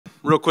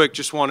Real quick,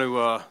 just want to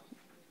a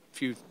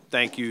few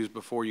thank yous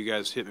before you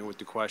guys hit me with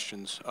the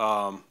questions.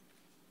 I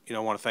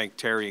want to thank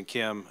Terry and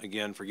Kim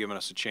again for giving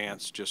us a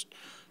chance just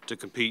to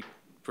compete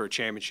for a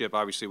championship.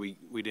 Obviously,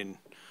 we didn't.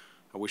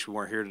 I wish we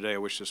weren't here today. I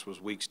wish this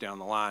was weeks down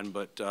the line,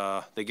 but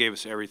they gave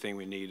us everything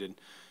we needed.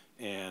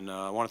 And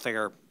I want to thank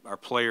our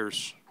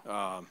players.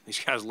 These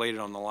guys laid it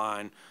on the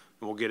line, and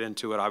we'll get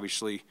into it.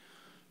 Obviously,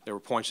 there were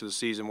points of the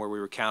season where we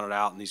were counted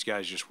out, and these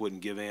guys just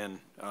wouldn't give in,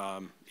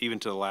 even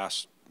to the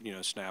last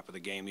snap of the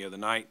game the other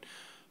night.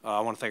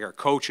 I want to thank our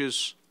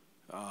coaches.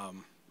 I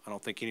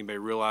don't think anybody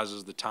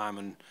realizes the time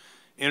and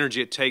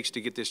energy it takes to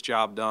get this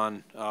job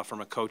done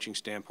from a coaching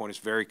standpoint. It's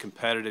very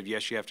competitive.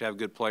 Yes, you have to have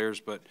good players,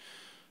 but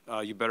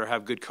you better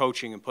have good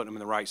coaching and put them in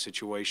the right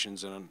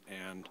situations.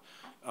 And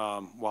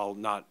while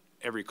not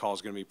every call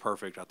is going to be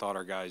perfect, I thought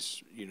our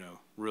guys,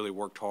 really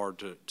worked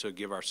hard to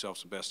give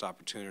ourselves the best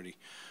opportunity.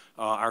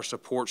 Our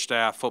support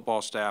staff,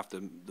 football staff,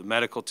 the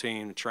medical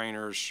team, the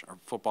trainers, our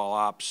football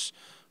ops,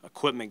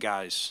 equipment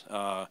guys,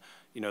 the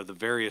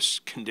various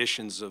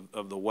conditions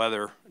of the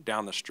weather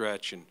down the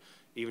stretch, and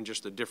even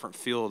just the different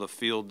feel of the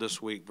field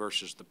this week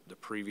versus the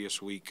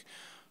previous week.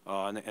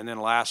 And then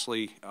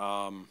lastly,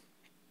 I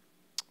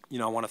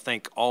want to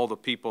thank all the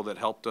people that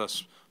helped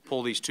us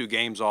pull these two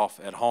games off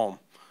at home.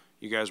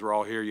 You guys were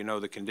all here. You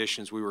know the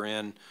conditions we were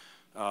in.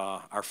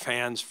 Our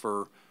fans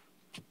for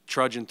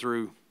trudging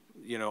through,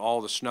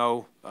 all the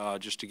snow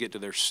just to get to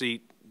their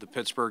seat, the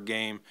Pittsburgh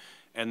game.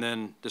 And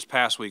then this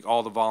past week,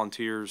 all the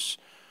volunteers,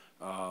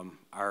 all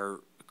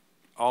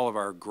of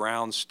our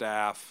ground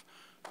staff,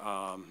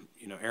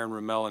 Aaron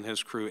Rummel and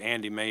his crew,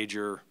 Andy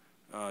Major,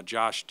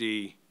 Josh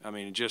D. I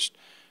mean,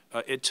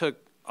 it took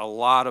a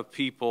lot of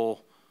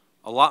people,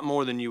 a lot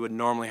more than you would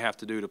normally have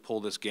to do to pull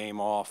this game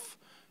off,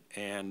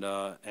 and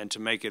to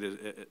make it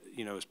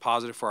as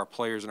positive for our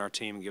players and our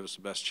team and give us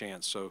the best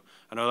chance. So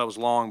I know that was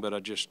long, but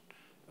I'd just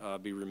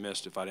be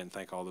remiss if I didn't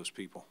thank all those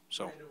people.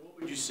 So.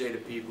 What would you say to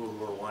people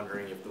who are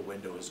wondering if the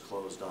window is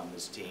closed on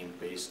this team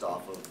based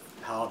off of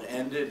how it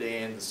ended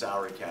and the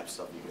salary cap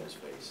stuff you guys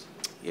face?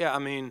 Yeah, I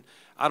mean,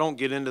 I don't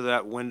get into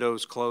that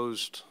windows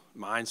closed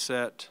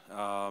mindset.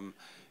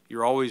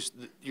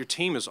 Your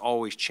team is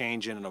always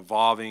changing and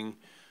evolving.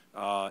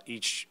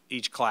 Each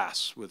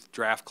class with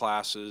draft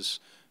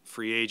classes,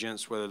 free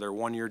agents, whether they're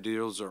one-year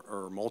deals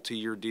or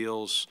multi-year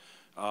deals.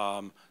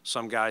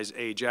 Some guys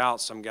age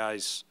out. Some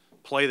guys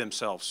play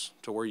themselves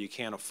to where you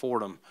can't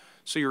afford them.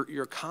 So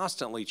you're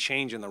constantly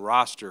changing the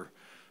roster.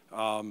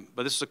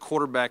 But this is a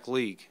quarterback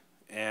league,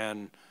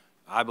 and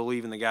I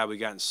believe in the guy we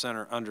got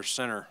in under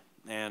center.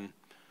 And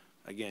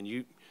again,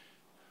 you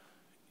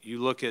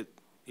look at,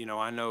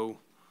 I know,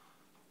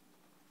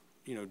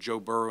 Joe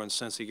Burrow, and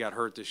since he got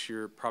hurt this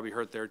year, probably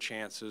hurt their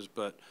chances.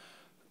 But,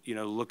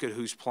 look at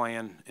who's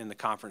playing in the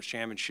conference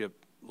championship,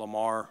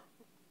 Lamar,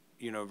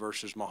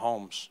 versus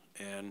Mahomes.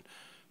 And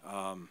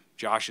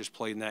Josh has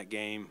played in that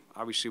game.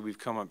 Obviously, we've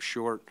come up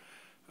short.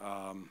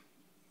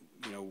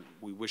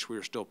 We wish we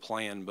were still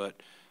playing,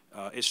 but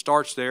it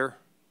starts there.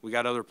 We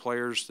got other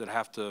players that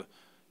have to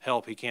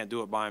help. He can't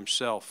do it by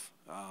himself.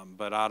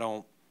 But I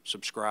don't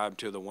subscribe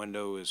to the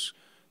window is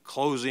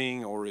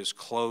closing or is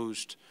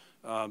closed.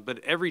 But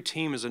every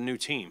team is a new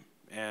team,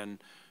 and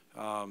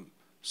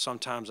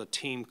sometimes a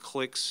team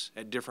clicks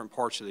at different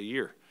parts of the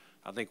year.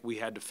 I think we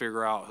had to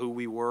figure out who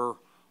we were,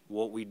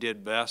 what we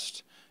did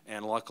best,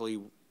 and luckily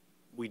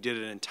we did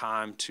it in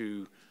time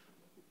to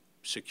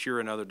secure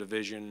another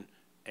division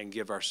and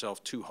give ourselves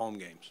 2 home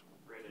games.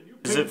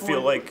 Does it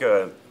feel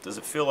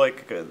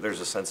like there's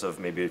a sense of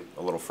maybe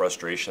a little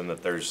frustration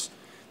that there's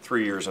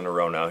 3 years in a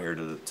row now here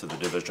to the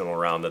divisional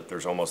round, that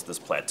there's almost this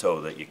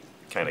plateau that you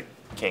kind of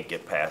can't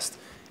get past?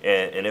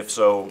 And if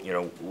so,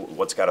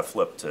 what's got to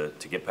flip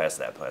to get past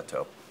that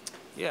plateau?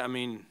 Yeah, I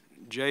mean,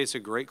 Jay, it's a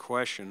great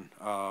question.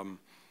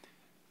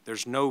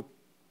 There's no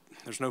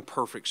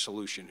perfect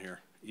solution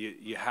here.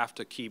 You have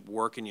to keep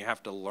working. You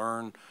have to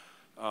learn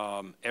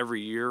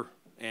every year,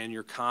 and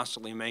you're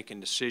constantly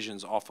making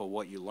decisions off of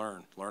what you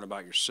learn. Learn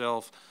about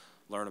yourself,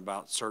 learn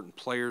about certain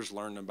players,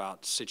 learn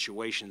about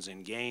situations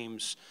in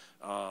games,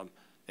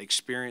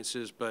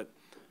 experiences. But,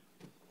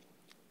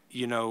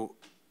 the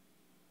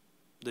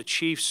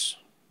Chiefs,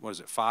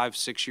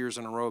 5-6 years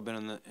in a row have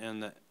been in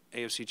the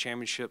AFC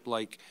Championship.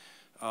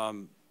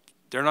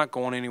 They're not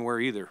going anywhere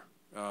either.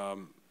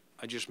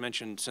 I just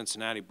mentioned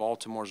Cincinnati.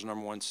 Baltimore's the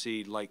 #1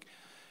 seed.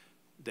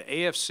 The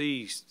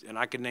AFC, and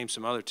I could name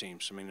some other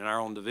teams. I mean, in our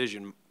own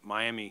division,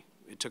 Miami,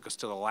 it took us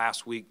to the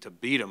last week to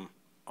beat them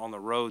on the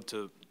road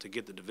to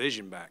get the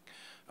division back.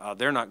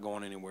 They're not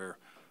going anywhere.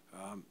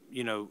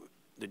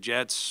 The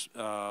Jets,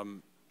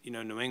 New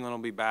England will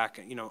be back.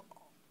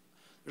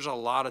 There's a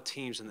lot of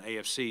teams in the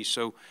AFC,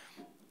 so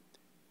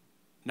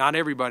not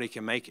everybody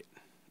can make it.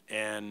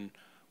 And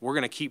we're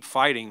going to keep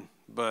fighting,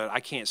 but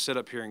I can't sit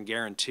up here and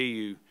guarantee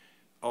you,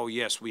 oh,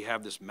 yes, we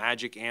have this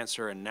magic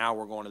answer, and now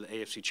we're going to the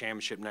AFC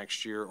Championship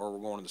next year or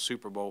we're going to the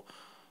Super Bowl.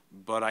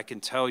 But I can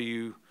tell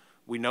you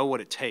we know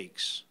what it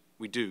takes.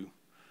 We do.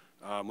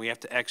 We have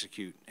to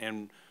execute.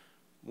 And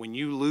when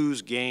you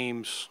lose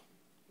games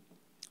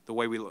the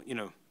way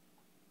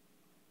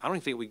I don't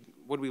even think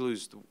what did we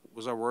lose?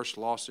 Was our worst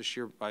loss this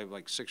year by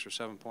like 6 or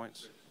 7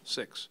 points?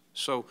 6.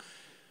 So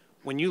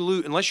when you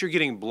lose, unless you're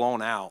getting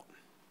blown out,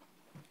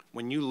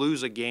 when you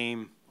lose a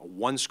game, a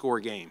one-score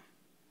game,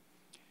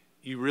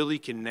 you really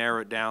can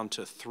narrow it down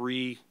to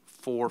 3,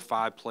 4,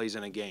 5 plays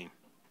in a game.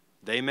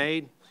 They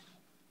made,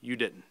 you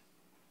didn't.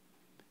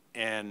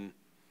 And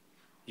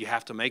you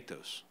have to make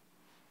those.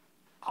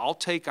 I'll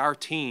take our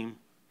team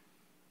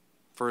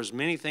for as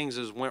many things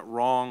as went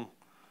wrong.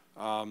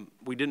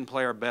 We didn't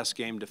play our best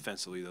game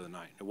defensively the other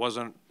night. It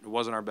wasn't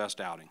our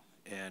best outing.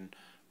 And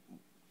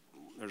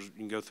you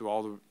can go through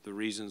all the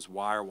reasons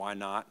why or why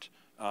not.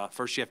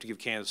 First, you have to give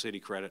Kansas City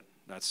credit.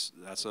 That's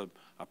a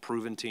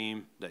proven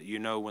team that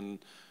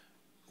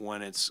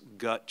when it's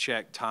gut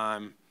check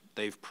time,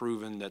 they've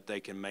proven that they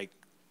can make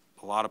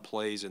a lot of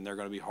plays, and they're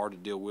going to be hard to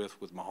deal with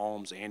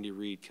Mahomes, Andy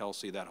Reid,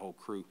 Kelsey, that whole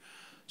crew.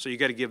 So you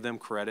got to give them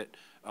credit.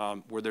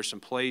 Were there some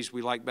plays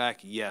we like back?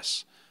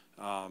 Yes.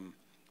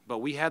 But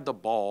we had the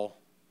ball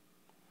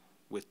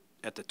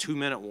at the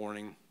 2-minute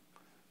warning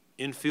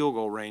in field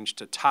goal range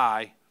to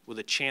tie with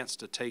a chance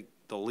to take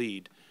the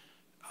lead.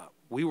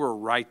 We were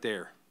right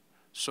there.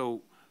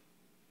 So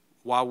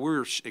while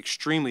we're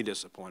extremely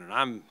disappointed,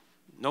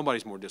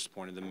 nobody's more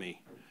disappointed than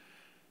me.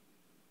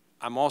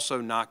 I'm also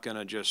not going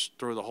to just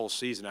throw the whole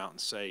season out and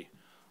say,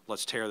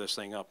 let's tear this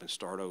thing up and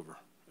start over.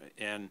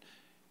 And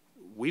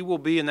we will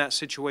be in that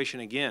situation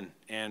again.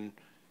 And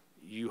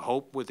you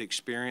hope with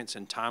experience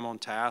and time on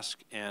task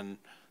and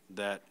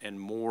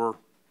more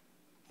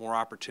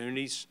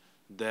opportunities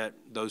that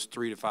those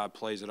 3 to 5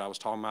 plays that I was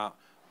talking about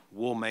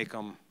will make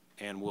them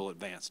and will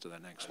advance to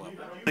that next level.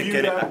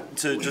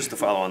 Just to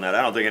follow on that,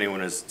 I don't think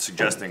anyone is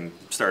suggesting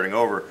starting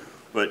over,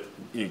 but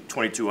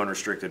 22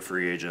 unrestricted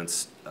free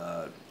agents,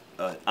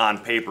 on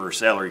paper,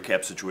 salary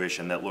cap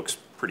situation that looks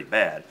pretty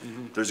bad.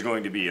 Mm-hmm. There's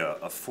going to be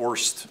a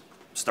forced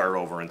start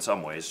over in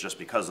some ways just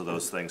because of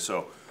those things.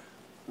 So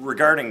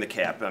regarding the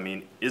cap, I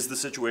mean, is the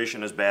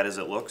situation as bad as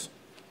it looks?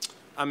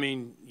 I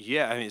mean,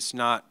 yeah. I mean, it's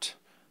not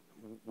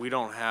 – we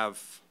don't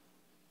have,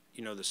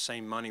 the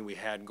same money we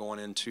had going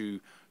into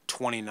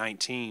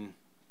 2019,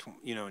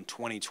 in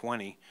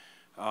 2020.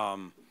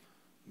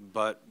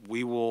 But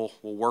we'll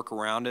work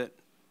around it.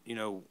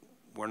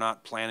 We're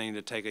not planning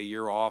to take a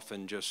year off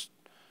and just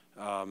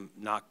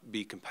not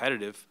be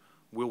competitive.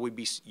 Will we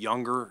be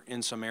younger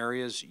in some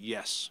areas?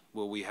 Yes.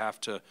 Will we have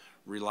to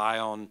rely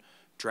on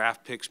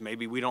draft picks?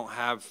 Maybe we don't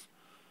have,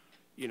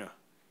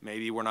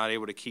 maybe we're not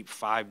able to keep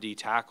 5 D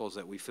tackles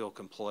that we feel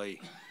can play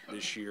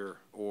this year.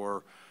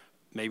 Or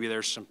maybe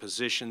there's some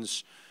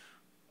positions,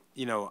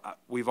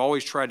 we've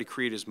always tried to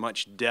create as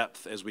much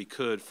depth as we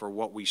could for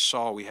what we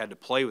saw. We had to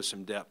play with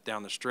some depth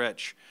down the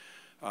stretch.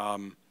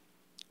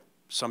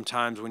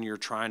 Sometimes when you're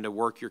trying to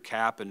work your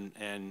cap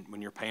and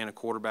when you're paying a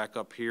quarterback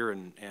up here,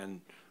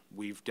 and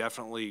we've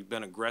definitely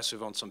been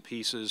aggressive on some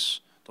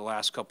pieces the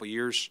last couple of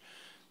years,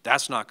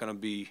 that's not going to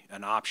be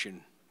an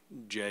option,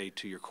 Jay,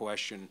 to your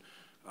question.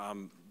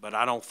 But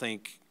I don't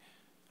think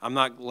 – I'm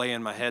not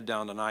laying my head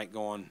down tonight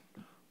going,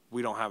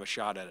 we don't have a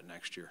shot at it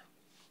next year.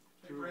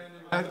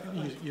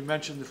 You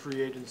mentioned the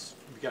free agents.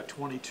 We got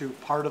 22.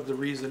 Part of the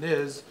reason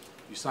is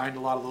you signed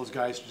a lot of those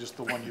guys to just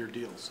the one-year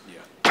deals.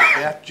 Yeah. Is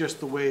that just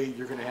the way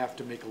you're going to have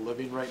to make a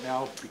living right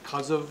now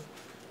because of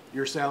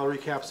your salary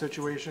cap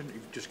situation?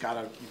 You've just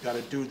got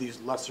to do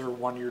these lesser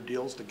one-year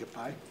deals to get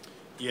by.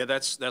 Yeah,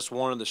 that's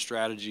one of the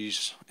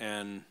strategies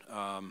and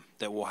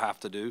that we'll have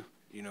to do.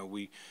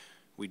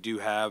 We do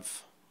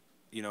have,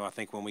 I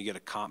think when we get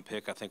a comp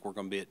pick, I think we're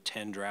going to be at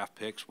 10 draft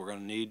picks. We're going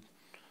to need,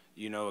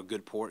 a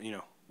good port.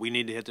 We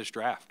need to hit this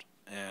draft,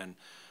 and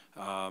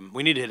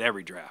we need to hit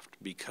every draft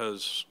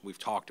because we've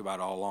talked about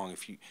it all along.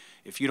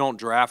 If you don't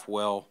draft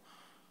well,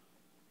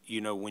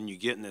 when you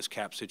get in this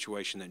cap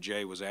situation that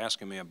Jay was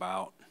asking me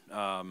about,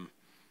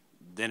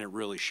 then it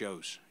really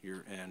shows.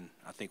 And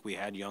I think we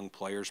had young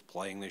players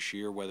playing this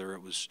year, whether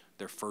it was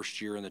their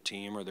first year in the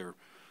team or their,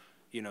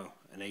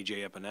 an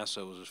A.J.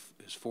 Epinesa was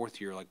his 4th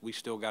year. Like, we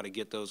still got to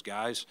get those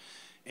guys.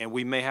 And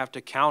we may have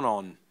to count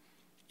on,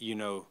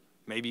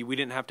 maybe we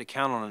didn't have to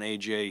count on an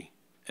A.J.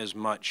 as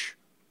much.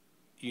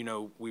 We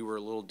were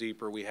a little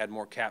deeper. We had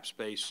more cap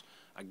space.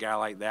 A guy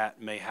like that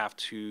may have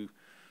to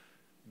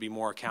be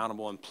more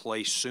accountable and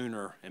play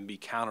sooner and be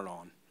counted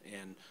on.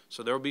 And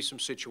so there will be some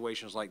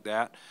situations like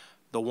that.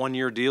 The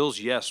one-year deals,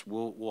 yes,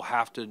 we'll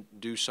have to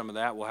do some of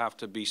that. We'll have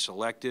to be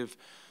selective.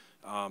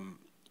 I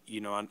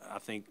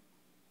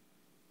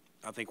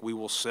think we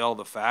will sell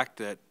the fact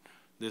that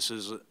this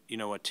is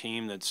a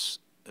team that's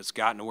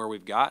gotten to where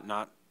we've got,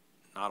 not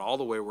all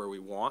the way where we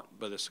want,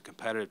 but it's a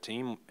competitive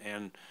team.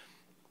 And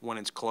when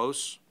it's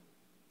close,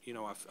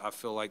 I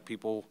feel like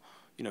people.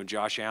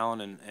 Josh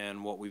Allen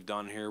and what we've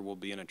done here will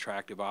be an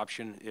attractive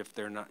option if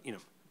they're not,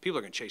 people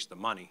are going to chase the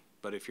money.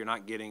 But if you're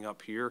not getting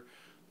up here,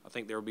 I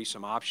think there will be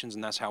some options,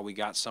 and that's how we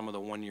got some of the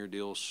one-year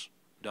deals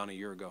done a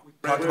year ago.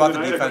 We talked about the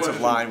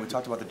defensive line. We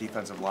talked about the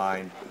defensive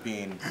line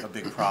being a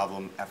big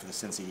problem after the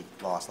Cincy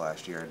loss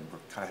last year, and we're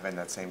kind of having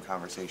that same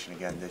conversation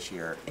again this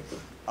year.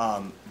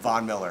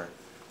 Von Miller,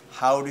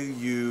 how do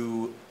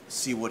you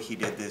see what he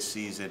did this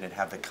season and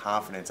have the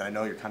confidence? I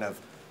know you're kind of,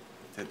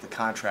 the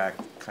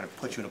contract kind of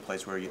puts you in a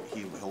place where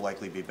he'll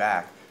likely be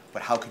back,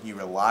 but how can you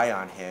rely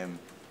on him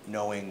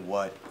knowing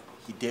what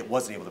he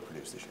wasn't able to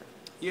produce this year?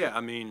 Yeah,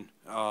 I mean,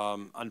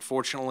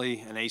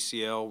 unfortunately, an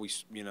ACL,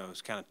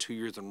 it's kind of 2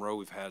 years in a row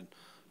we've had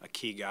a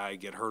key guy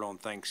get hurt on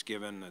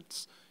Thanksgiving.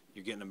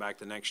 You're getting him back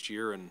the next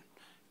year,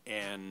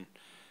 and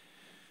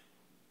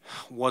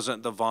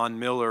wasn't the Von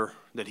Miller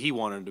that he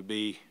wanted to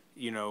be,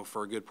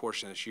 for a good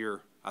portion of this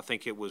year. I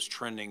think it was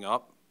trending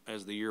up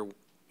as the year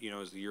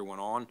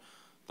went on.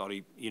 Thought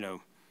he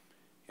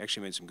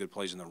actually made some good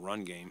plays in the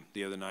run game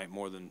the other night,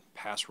 more than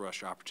pass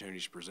rush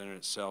opportunities presented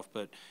itself.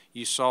 But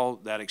you saw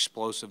that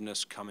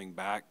explosiveness coming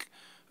back,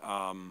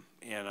 and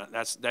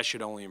that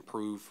should only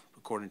improve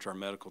according to our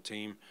medical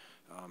team.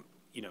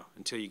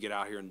 Until you get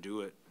out here and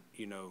do it,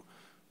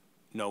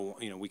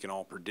 we can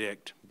all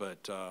predict.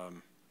 But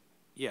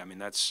yeah, I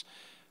mean it's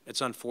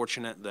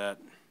unfortunate that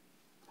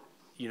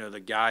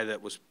the guy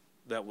that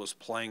was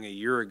playing a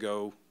year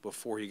ago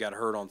before he got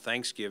hurt on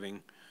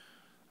Thanksgiving.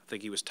 I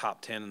think he was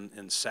top 10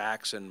 in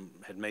sacks and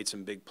had made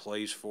some big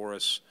plays for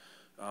us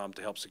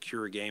to help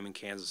secure a game in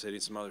Kansas City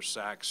and some other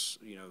sacks,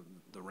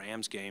 the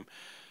Rams game.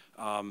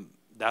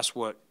 That's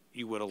what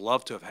you would have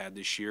loved to have had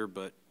this year,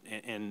 but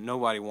and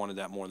nobody wanted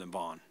that more than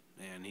Vaughn.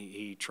 And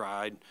he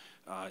tried.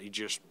 He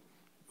just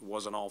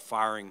wasn't all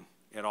firing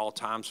at all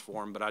times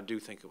for him, but I do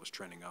think it was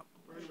trending up.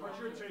 What's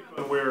your take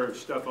on where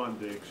Stefon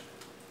Diggs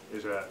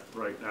is at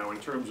right now in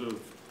terms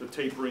of the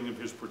tapering of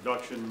his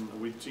production?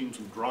 We've seen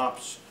some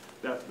drops.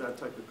 That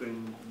type of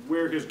thing,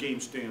 where his game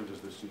stands as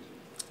this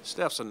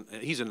season.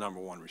 He's a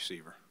 #1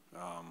 receiver.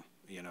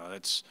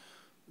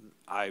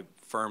 I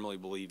firmly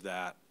believe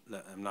that.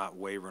 I'm not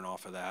wavering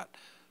off of that.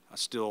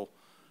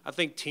 I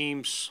think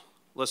teams,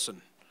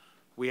 listen,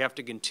 we have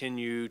to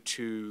continue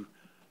to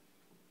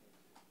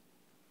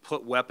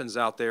put weapons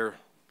out there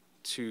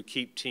to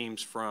keep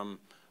teams from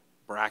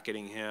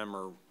bracketing him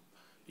or,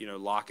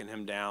 locking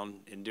him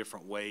down in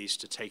different ways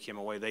to take him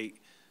away.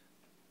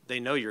 They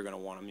know you're going to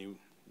want him.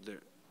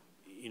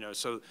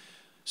 So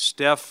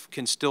Steph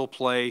can still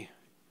play.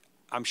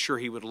 I'm sure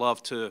he would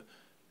love to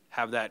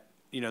have that,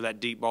 that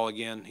deep ball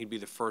again. He'd be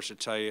the first to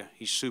tell you.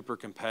 He's super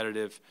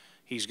competitive.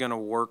 He's going to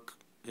work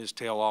his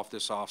tail off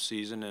this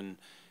offseason,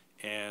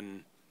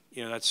 and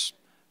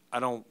I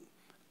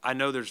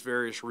know there's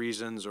various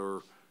reasons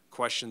or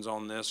questions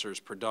on this or his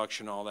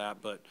production, all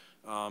that, but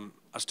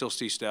I still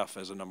see Steph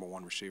as a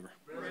 #1 receiver.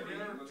 Brandon,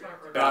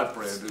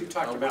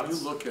 when you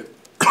look at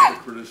the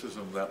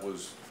criticism that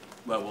was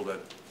leveled at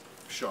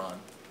Sean,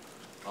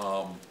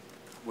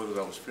 whether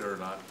that was fair or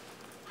not,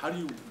 how do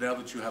you, now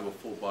that you have a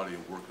full body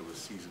of work of a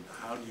season,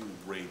 how do you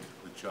rate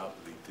the job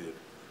that he did?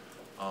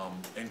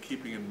 And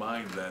keeping in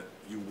mind that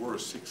you were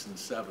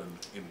 6-7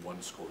 in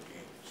one-score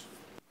games.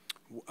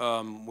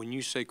 When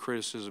you say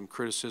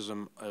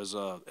criticism as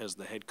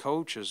the head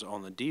coach, as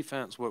on the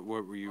defense, what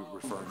were you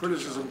referring to?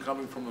 Criticism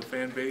coming from the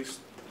fan base.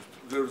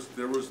 There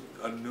was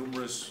a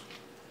numerous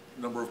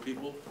number of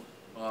people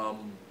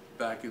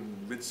back in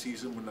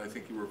mid-season when I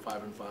think you were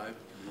 5-5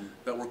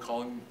 that were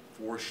calling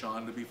for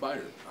Sean to be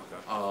fired.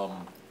 Okay.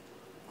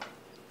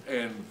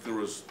 And there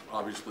was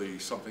obviously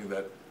something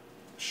that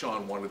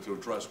Sean wanted to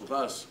address with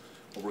us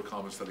over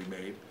comments that he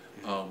made,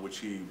 which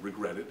he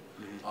regretted.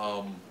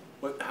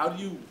 But how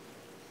do you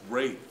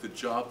rate the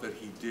job that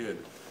he did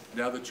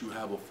now that you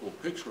have a full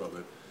picture of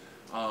it,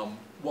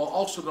 while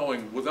also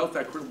knowing, without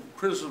that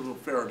criticism,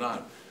 fair or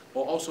not,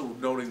 while also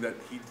noting that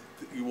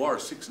you are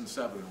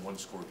 6-7 in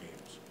one-score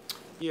games?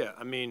 Yeah,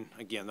 I mean,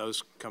 again,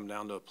 those come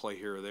down to a play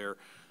here or there.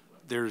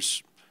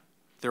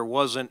 There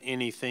wasn't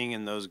anything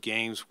in those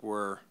games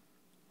where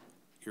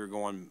you're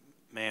going,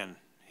 man,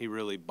 he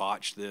really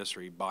botched this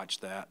or he botched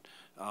that.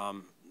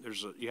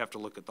 You have to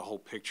look at the whole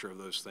picture of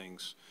those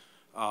things.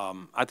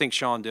 I think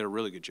Sean did a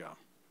really good job,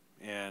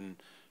 and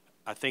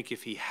I think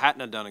if he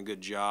hadn't have done a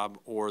good job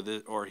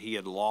or he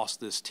had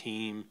lost this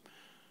team,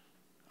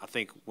 I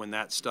think when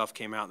that stuff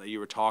came out that you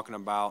were talking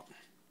about,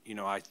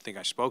 I think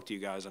I spoke to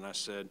you guys and I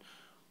said,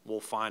 we'll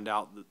find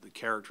out the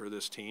character of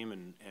this team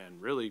and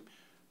really,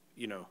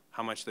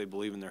 how much they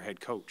believe in their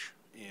head coach.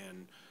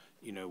 And,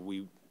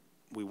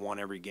 we won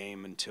every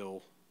game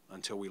until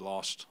we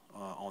lost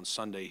on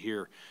Sunday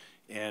here.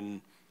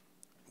 And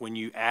when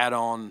you add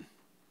on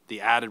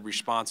the added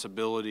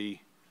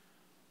responsibility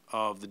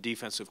of the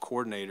defensive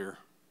coordinator,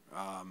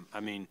 I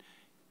mean,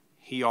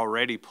 he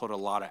already put a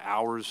lot of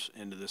hours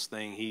into this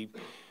thing. He,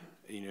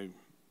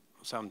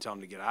 someone tell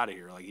him to get out of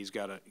here. Like, he's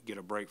got to get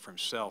a break for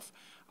himself.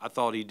 I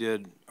thought he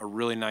did a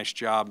really nice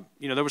job.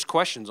 There was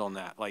questions on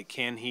that. Like,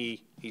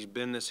 he's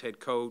been this head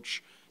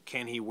coach,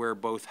 can he wear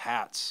both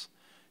hats?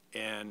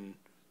 And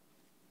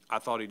I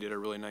thought he did a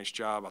really nice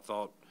job. I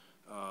thought,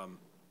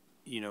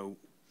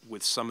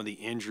 with some of the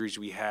injuries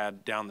we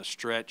had down the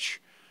stretch,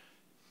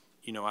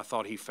 I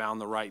thought he found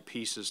the right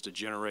pieces to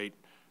generate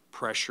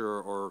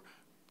pressure or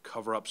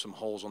cover up some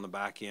holes on the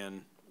back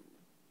end,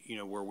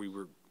 where we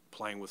were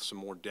playing with some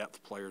more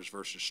depth players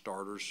versus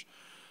starters.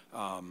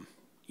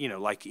 you know,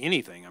 like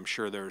anything, I'm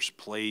sure there's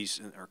plays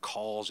or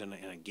calls in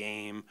a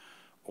game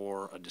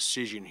or a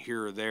decision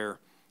here or there.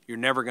 You're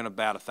never going to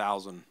bat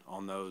 1,000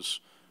 on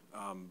those.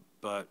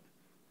 But,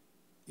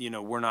 you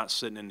know, we're not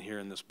sitting in here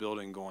in this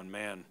building going,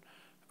 man,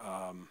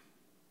 I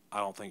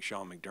don't think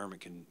Sean McDermott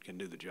can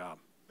do the job.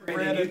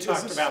 Brandon, you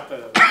talked about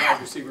the wide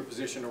receiver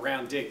position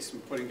around Diggs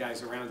and putting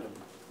guys around him.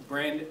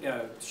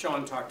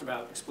 Sean talked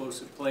about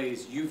explosive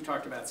plays. You've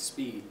talked about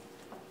speed.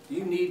 Do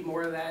you need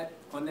more of that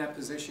on that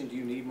position? Do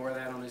you need more of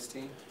that on this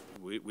team?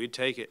 We'd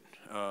take it.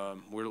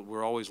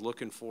 We're always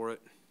looking for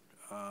it.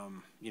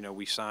 You know,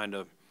 we signed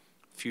a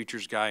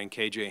futures guy in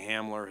KJ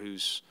Hamler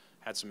who's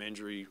had some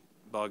injury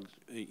bug,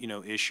 you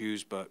know,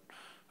 issues, but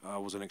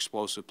was an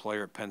explosive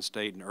player at Penn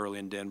State and early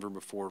in Denver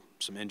before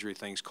some injury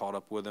things caught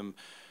up with him.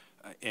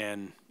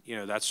 And, you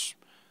know, that's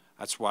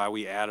why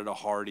we added a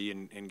Hardy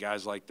and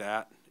guys like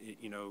that.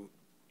 You know,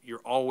 you're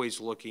always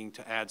looking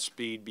to add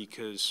speed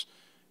because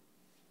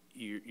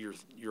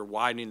you're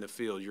widening the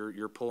field.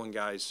 You're pulling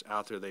guys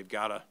out there. They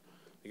got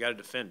to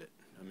defend it.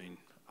 I mean,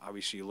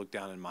 obviously you look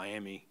down in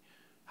Miami,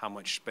 how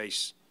much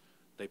space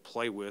they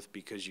play with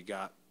because you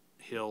got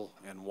Hill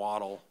and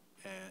Waddle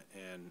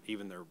and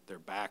even their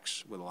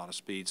backs with a lot of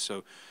speed.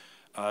 So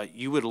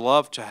you would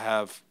love to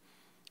have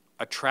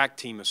a track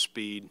team of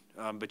speed,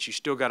 but you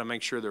still got to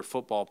make sure they're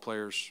football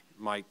players,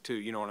 Mike, too.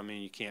 You know what I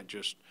mean? You can't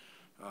just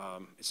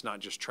it's not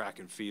just track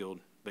and field.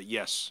 But,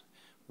 yes,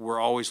 we're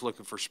always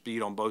looking for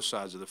speed on both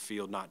sides of the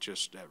field, not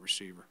just at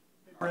receiver.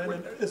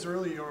 Brandon, as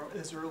early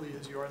as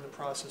you are in the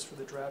process for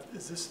the draft,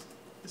 is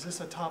this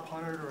a top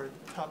 100 or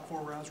a top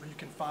 4 rounds where you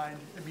can find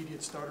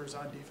immediate starters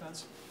on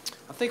defense?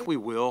 I think we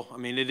will. I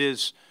mean, it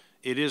is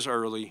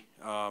early,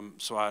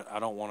 so I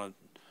don't want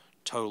to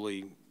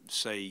totally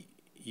say,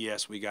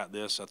 yes, we got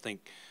this. I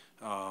think,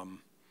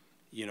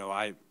 you know,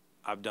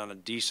 I've done a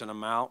decent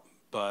amount,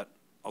 but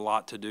a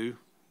lot to do,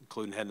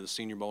 including heading to the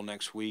Senior Bowl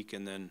next week.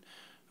 And then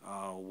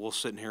we'll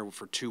sit in here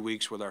for 2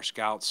 weeks with our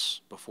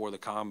scouts before the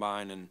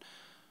Combine. And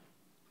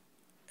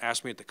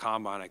ask me at the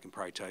Combine, I can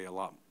probably tell you a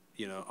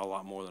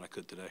lot more than I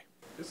could today.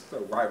 This is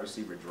a wide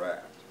receiver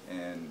draft.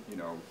 And, you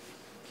know,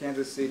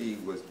 Kansas City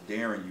was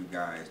daring you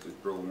guys to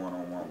throw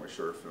one-on-one with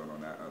Sherfield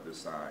on that other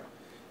side.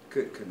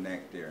 Could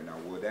connect there. Now,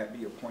 will that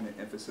be a point of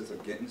emphasis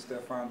of getting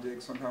Stefon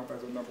Diggs somehow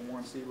as a #1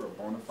 receiver, a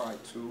bona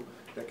fide 2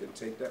 that could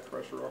take that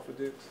pressure off of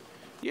Diggs?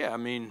 Yeah, I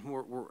mean,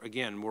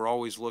 we're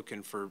always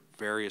looking for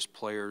various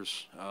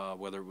players.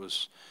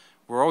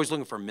 We're always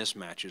looking for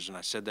mismatches, and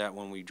I said that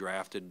when we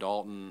drafted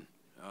Dalton.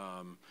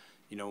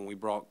 You know, when we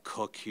brought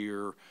Cook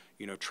here,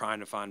 you know, trying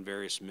to find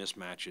various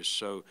mismatches.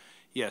 So,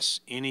 yes,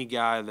 any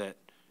guy that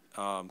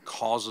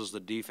causes the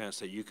defense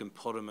that you can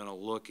put them in a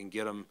look and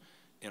get them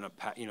in a,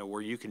 you know,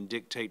 where you can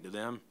dictate to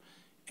them,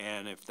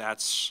 and if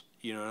that's,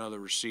 you know, another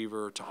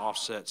receiver to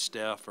offset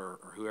Steph or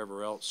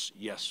whoever else,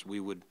 yes, we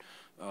wouldn't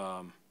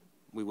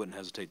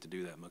hesitate to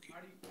do that, Mookie.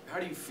 How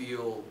do you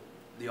feel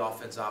the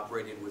offense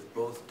operated with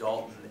both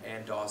Dalton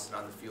and Dawson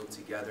on the field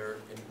together,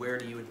 and where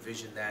do you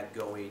envision that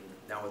going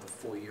now with a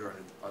full year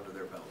under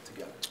their belt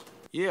together?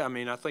 Yeah, I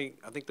mean, I think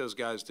those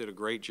guys did a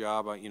great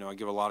job. You know, I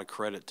give a lot of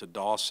credit to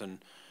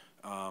Dawson.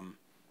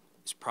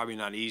 It's probably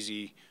not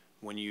easy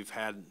when you've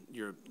had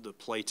the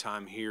play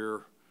time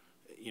here,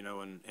 you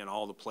know, and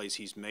all the plays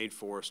he's made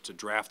for us to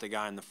draft a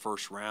guy in the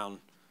first round.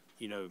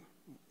 You know,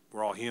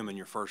 we're all human.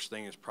 Your first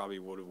thing is probably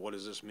what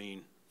does this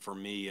mean for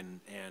me?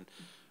 And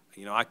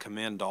you know, I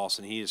commend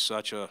Dawson. He is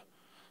such a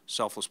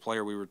selfless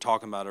player. We were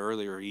talking about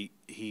earlier. He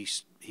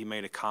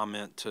made a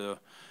comment to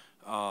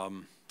I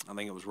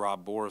think it was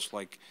Rob Boris,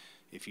 like,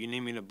 if you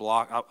need me to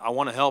block, I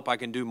want to help. I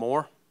can do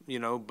more, you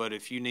know, but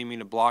if you need me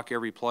to block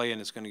every play and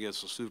it's going to get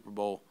us a Super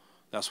Bowl,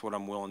 that's what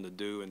I'm willing to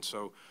do. And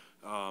so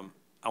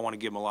I want to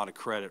give him a lot of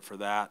credit for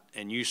that.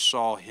 And you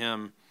saw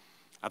him,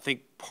 I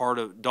think part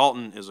of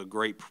Dalton is a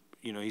great,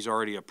 you know, he's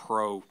already a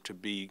pro to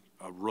be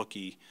a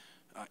rookie,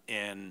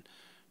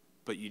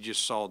 but you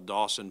just saw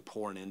Dawson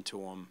pouring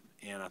into him,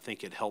 and I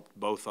think it helped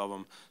both of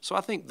them. So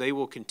I think they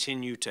will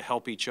continue to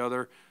help each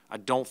other. I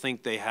don't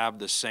think they have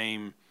the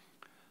same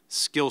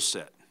skill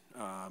set.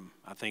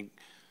 I think,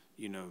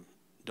 you know,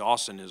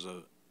 Dawson is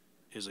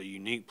a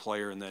unique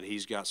player in that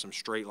he's got some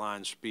straight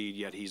line speed,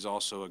 yet he's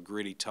also a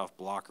gritty, tough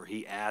blocker.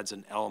 He adds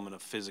an element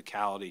of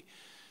physicality.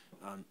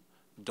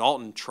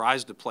 Dalton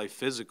tries to play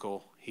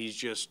physical.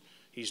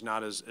 He's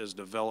not as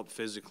developed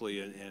physically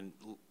and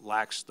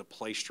lacks the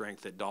play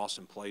strength that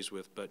Dawson plays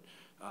with. But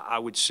I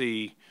would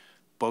see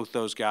both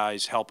those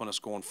guys helping us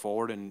going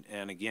forward,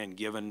 and again,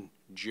 giving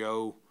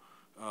Joe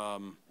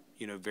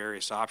you know,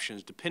 various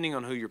options depending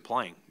on who you're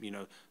playing. You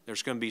know,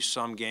 there's going to be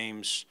some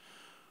games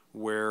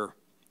where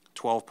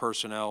 12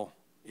 personnel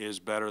is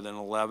better than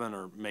 11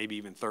 or maybe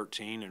even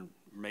 13 and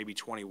maybe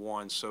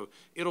 21. So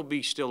it'll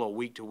be still a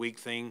week-to-week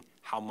thing,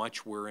 how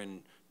much we're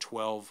in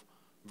 12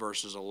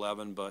 versus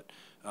 11, but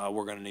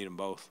we're going to need them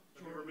both.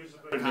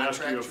 I can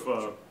ask you if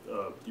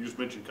you just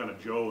mentioned kind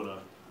of Joe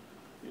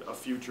in a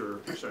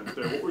future sense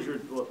there. What was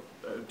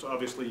it's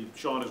obviously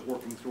Sean is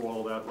working through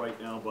all that right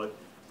now, but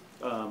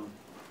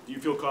do you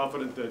feel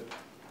confident that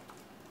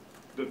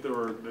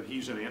that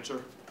he's an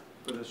answer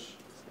for this?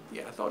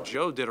 Yeah, I thought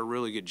Joe did a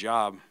really good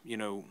job. You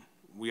know,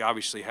 we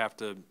obviously have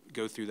to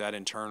go through that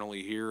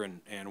internally here,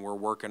 and we're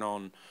working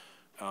on,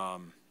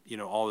 you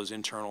know, all those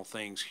internal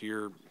things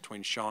here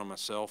between Sean and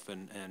myself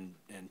and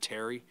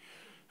Terry.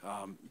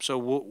 So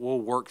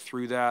we'll work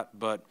through that,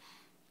 but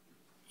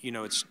you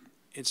know,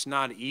 it's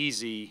not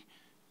easy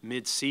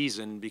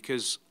mid-season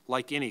because,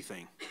 like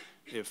anything,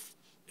 if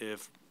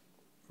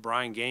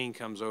Brian Gaine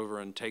comes over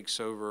and takes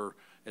over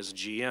as a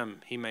GM,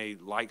 he may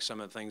like some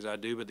of the things I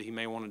do, but he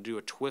may want to do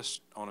a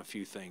twist on a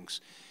few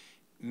things.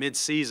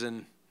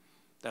 Mid-season,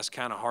 that's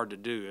kind of hard to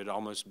do. It'd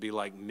almost be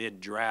like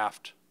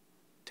mid-draft.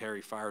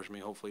 Terry fires me.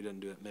 Hopefully he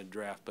doesn't do it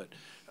mid-draft.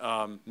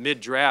 But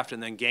mid-draft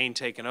and then Gaine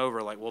taking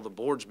over, like, well, the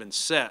board's been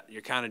set.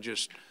 You're kind of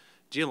just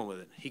dealing with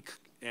it.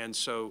 And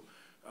so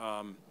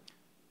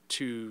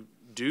to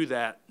do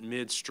that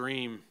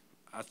midstream,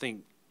 I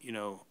think, you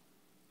know,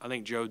 I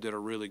think Joe did a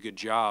really good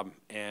job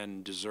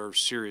and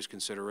deserves serious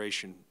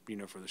consideration, you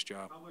know, for this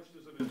job. How much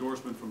does an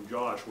endorsement from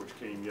Josh, which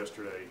came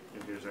yesterday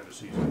in his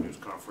end-of-season news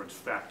conference,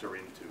 factor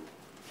into?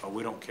 Oh,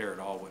 we don't care at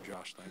all what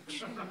Josh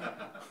thinks.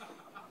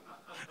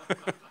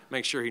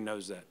 Make sure he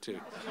knows that, too.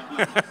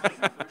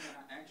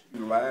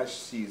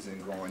 Last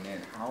season going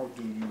in, how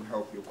do you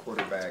help your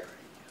quarterback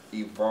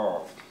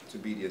evolve to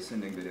be the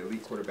ascending, the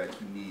elite quarterback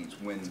he needs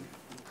when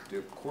the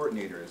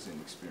coordinator is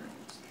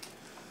inexperienced?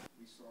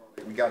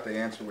 We got the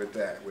answer with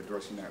that, with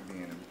Dorsey not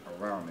being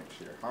around next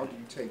year. How do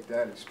you take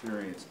that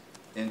experience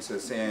into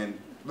saying,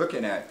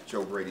 looking at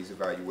Joe Brady's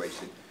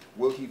evaluation,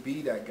 will he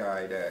be that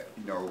guy that,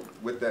 you know,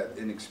 with that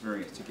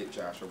inexperience to get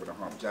Josh over the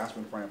hump? Josh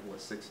been playing for, what,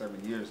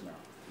 6-7 years now.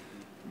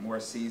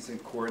 More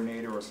seasoned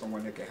coordinator or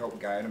someone that can help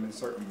guide him in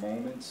certain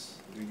moments?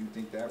 Do you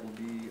think that will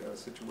be a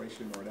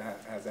situation, or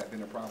has that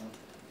been a problem?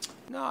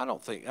 No, I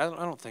don't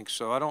think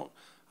so. I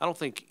don't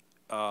think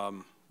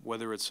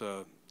whether it's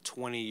a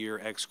 20-year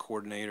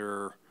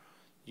ex-coordinator,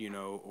 you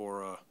know,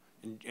 or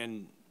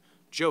and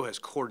Joe has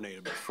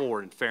coordinated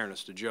before, in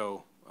fairness to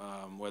Joe,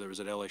 whether it was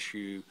at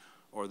LSU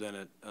or then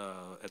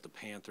at the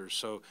Panthers.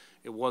 So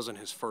it wasn't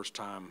his first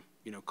time,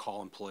 you know,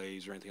 calling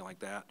plays or anything like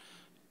that.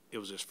 It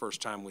was his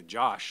first time with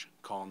Josh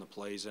calling the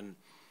plays. And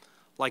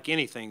like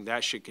anything,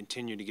 that should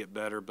continue to get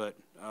better. But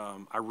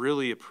I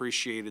really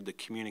appreciated the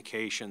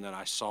communication that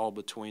I saw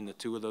between the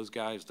two of those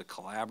guys, the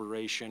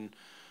collaboration.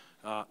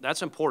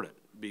 That's important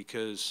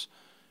because,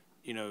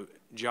 you know,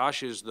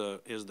 Josh is the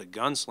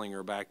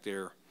gunslinger back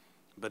there,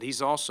 but he's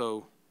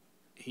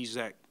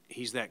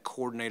that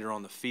coordinator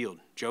on the field.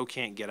 Joe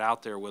can't get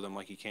out there with him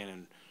like he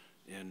can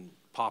in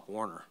Pop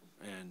Warner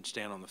and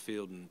stand on the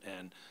field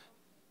and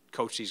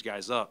coach these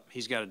guys up.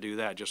 He's got to do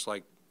that just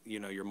like, you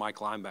know, your Mike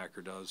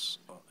linebacker does,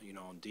 you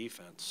know, on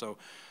defense. So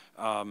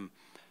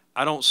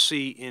I don't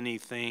see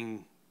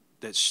anything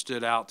that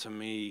stood out to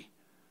me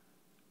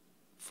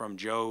from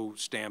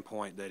Joe's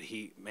standpoint that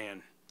he's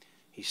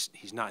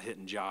not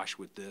hitting Josh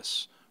with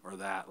this or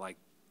that. Like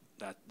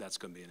that's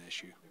going to be an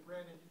issue. Hey,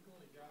 Brandon, you've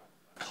only got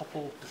a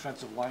couple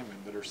defensive linemen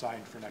that are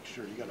signed for next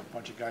year. You got a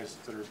bunch of guys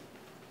that are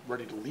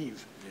ready to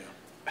leave.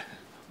 Yeah.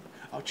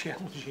 How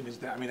challenging is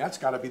that? I mean, that's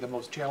got to be the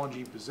most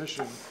challenging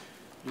position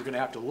you're going to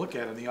have to look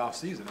at in the off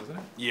season, isn't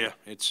it? Yeah,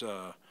 it's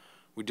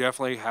we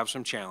definitely have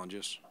some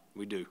challenges.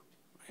 We do,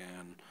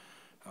 and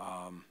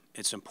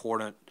it's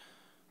important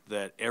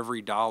that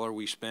every dollar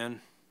we spend,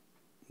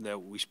 that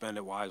we spend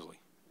it wisely,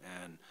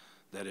 and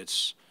that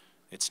it's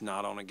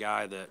not on a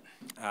guy that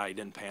he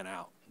didn't pan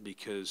out.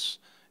 Because,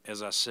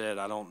 as I said,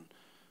 I don't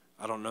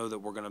know that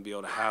we're going to be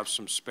able to have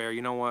some spare.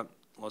 You know what?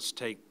 Let's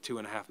take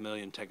 $2.5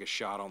 million, take a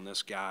shot on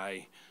this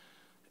guy,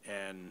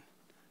 and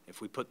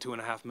if we put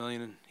 $2.5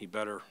 million in, he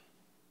better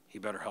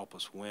help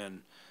us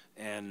win.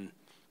 And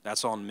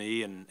that's on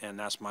me, and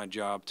that's my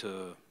job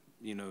to,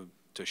 you know,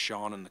 to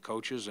Sean and the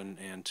coaches and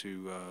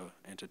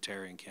to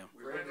Terry and Kim.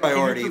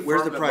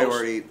 Where's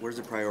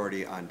the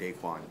priority on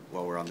Daquan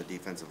while we're on the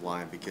defensive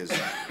line? Because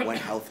when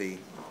healthy,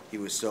 he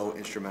was so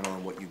instrumental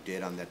in what you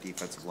did on that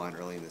defensive line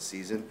early in the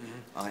season.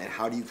 Mm-hmm. And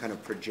how do you kind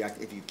of project,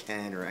 if you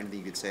can, or anything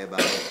you could say about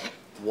it,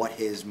 what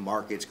his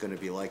market's going to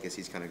be like as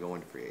he's kind of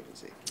going to free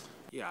agency?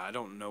 Yeah, I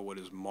don't know what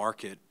his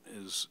market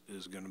is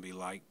going to be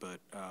like, but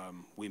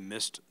we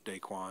missed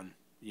Daquan,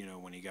 you know,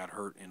 when he got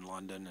hurt in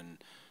London,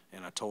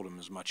 and I told him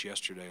as much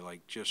yesterday.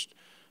 Like, just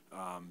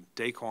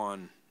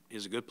Daquan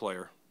is a good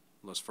player.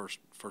 Let's first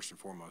and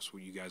foremost,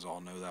 well, you guys all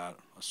know that,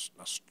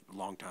 a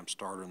long-time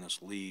starter in this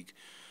league.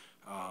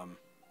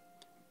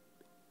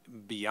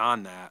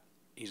 Beyond that,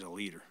 he's a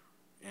leader,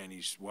 and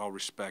he's well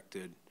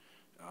respected.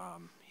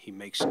 He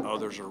makes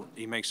others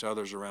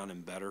around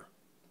him better,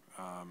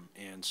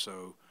 and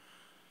so,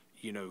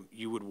 you know,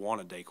 you would want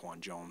a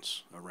Daquan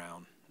Jones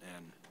around,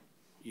 and,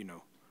 you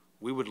know,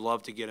 we would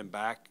love to get him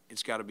back.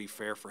 It's got to be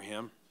fair for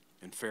him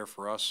and fair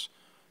for us.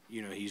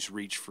 You know, he's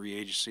reached free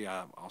agency.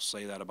 I'll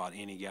say that about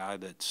any guy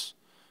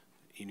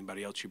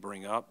anybody else you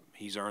bring up.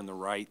 He's earned the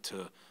right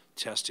to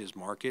test his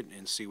market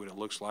and see what it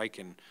looks like.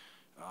 And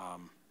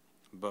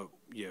but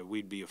yeah,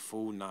 we'd be a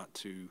fool not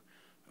to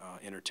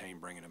entertain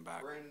bringing him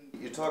back. Brandon,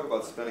 you talk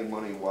about spending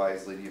money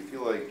wisely. Do you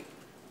feel like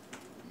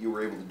you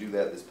were able to do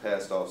that this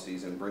past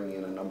offseason, bringing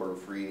in a number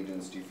of free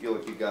agents. Do you feel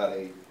like you got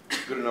a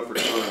good enough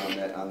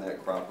return on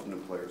that crop of new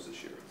players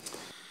this year?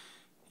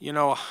 You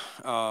know,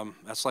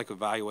 that's like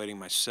evaluating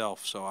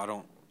myself, so I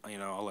don't, you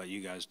know, I'll let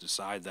you guys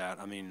decide that.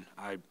 I mean,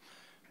 I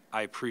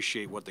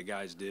appreciate what the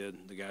guys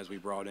did, the guys we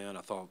brought in.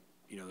 I thought,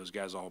 you know, those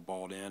guys all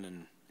balled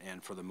in,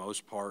 and for the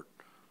most part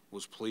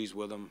was pleased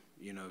with them,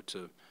 you know,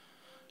 to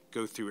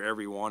go through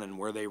everyone and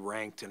where they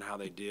ranked and how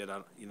they did.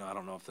 You know, I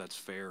don't know if that's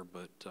fair,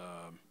 but,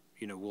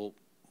 you know,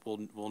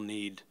 we'll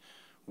need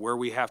where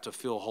we have to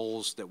fill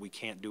holes that we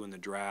can't do in the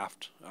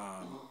draft.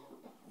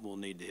 We'll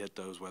need to hit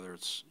those, whether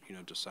it's, you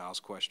know, to Sal's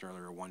question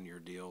earlier, a one-year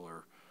deal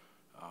or,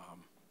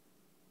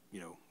 you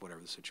know, whatever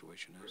the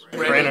situation is.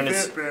 Brandon,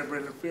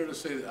 fair to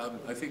say,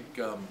 I think,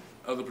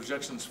 are the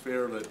projections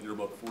fair that you're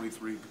about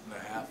 43.5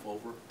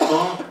 over?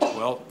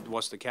 Well,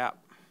 what's the cap?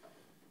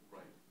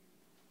 Right.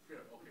 Fair,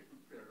 okay,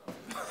 fair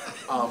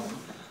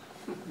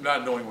enough.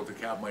 Not knowing what the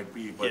cap might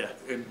be, but,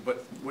 Yeah. but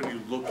when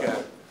you look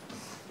at,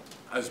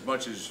 as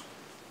much as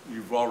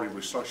you've already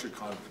restructured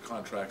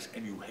contracts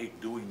and you hate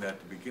doing that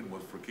to begin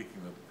with for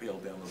kicking the pail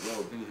down the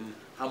road,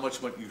 how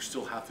much might you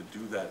still have to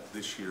do that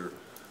this year,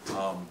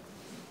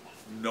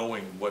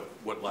 knowing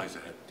what lies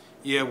ahead?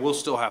 Yeah, we'll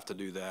still have to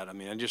do that. I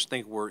mean, I just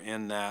think we're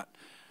in that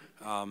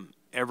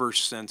ever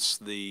since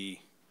the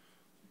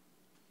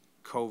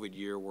COVID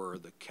year where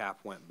the cap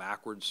went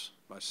backwards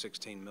by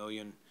 $16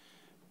 million.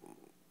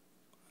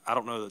 I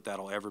don't know that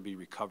that'll ever be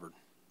recovered.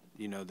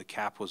 You know, the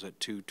cap was at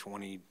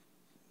 224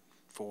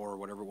 or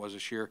whatever it was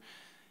this year.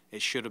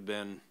 It should have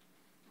been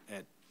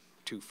at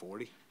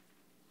 240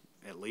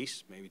 at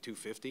least, maybe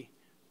 250.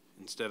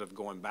 Instead of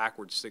going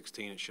backwards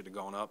 16, it should have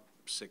gone up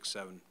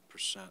 6-7%.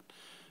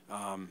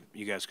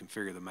 You guys can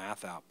figure the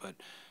math out, but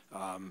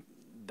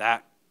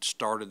that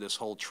started this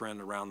whole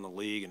trend around the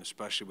league, and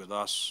especially with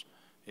us,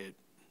 it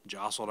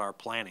jostled our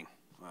planning.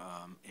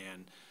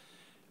 And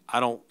I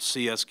don't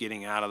see us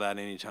getting out of that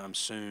anytime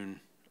soon,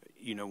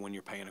 you know, when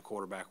you're paying a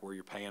quarterback where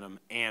you're paying them,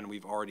 and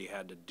we've already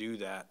had to do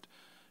that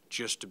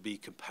just to be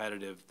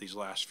competitive these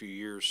last few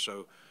years.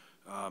 So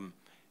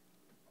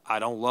I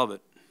don't love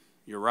it,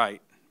 you're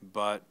right,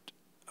 but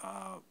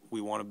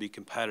we want to be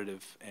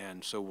competitive,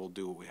 and so we'll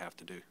do what we have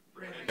to do.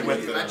 You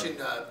mentioned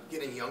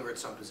getting younger at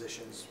some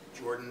positions.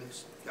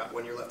 Jordan's got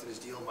 1 year left in his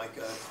deal.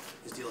 Micah,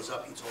 his deal is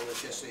up. He told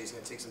us yesterday he's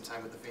going to take some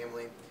time with the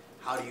family.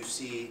 How do you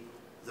see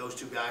those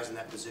two guys in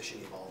that position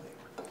evolving?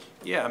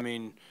 Yeah, I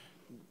mean,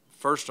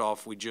 first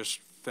off, we just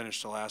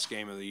finished the last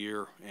game of the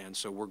year, and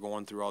so we're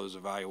going through all those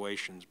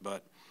evaluations.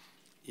 But,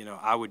 you know,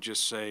 I would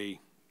just say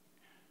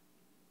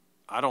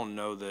I don't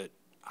know that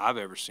I've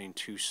ever seen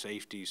two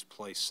safeties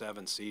play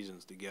 7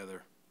 seasons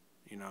together.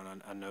 You know,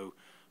 and I know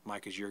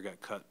Micah's year got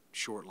cut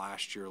short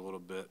last year a little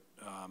bit,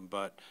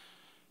 but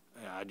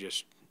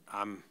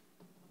I'm,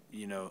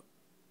 you know,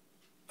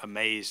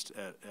 amazed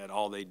at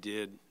all they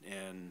did.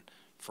 And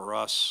for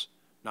us,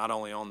 not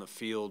only on the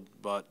field,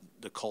 but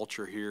the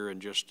culture here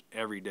and just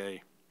every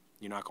day,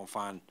 you're not going to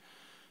find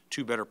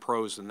two better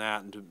pros than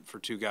that. And for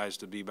two guys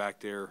to be back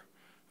there,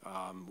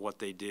 what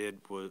they did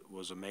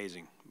was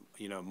amazing.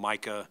 You know,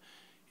 Micah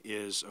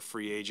is a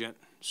free agent,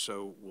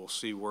 so we'll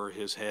see where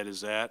his head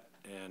is at.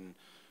 And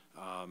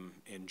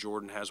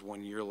Jordan has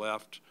 1 year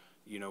left.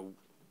 You know,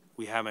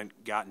 we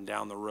haven't gotten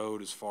down the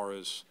road as far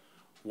as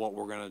what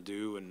we're going to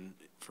do. And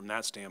from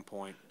that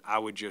standpoint, I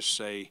would just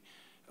say,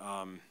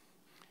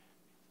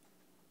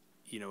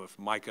 you know, if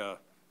Micah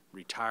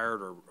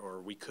retired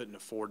or we couldn't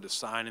afford to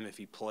sign him if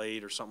he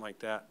played or something like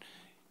that,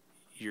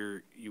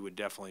 you would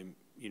definitely,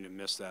 you know,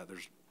 miss that.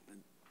 There's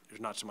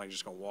not somebody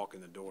just going to walk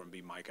in the door and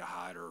be Micah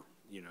Hyde or,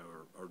 you know,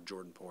 or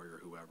Jordan Poyer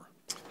or whoever.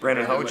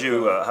 Brandon, how would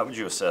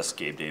you assess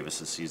Gabe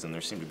Davis's season?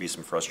 There seemed to be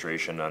some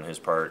frustration on his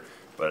part,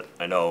 but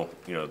I know,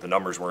 you know, the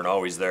numbers weren't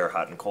always there,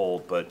 hot and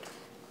cold, but,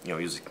 you know,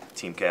 he was a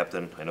team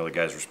captain. I know the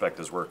guys respect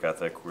his work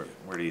ethic.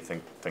 Where do you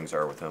think things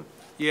are with him?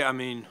 Yeah, I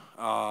mean,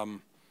 I'll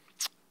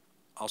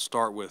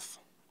start with,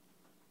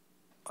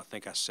 I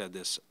think I said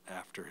this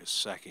after his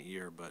second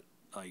year, but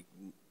like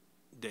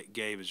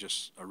Gabe is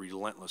just a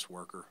relentless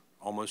worker,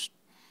 almost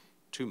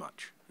too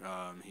much.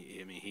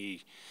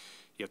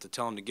 You have to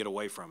tell him to get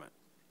away from it.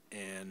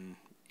 And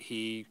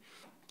he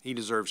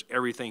deserves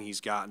everything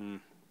he's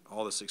gotten,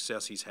 all the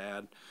success he's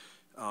had.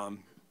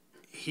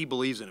 He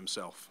believes in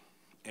himself,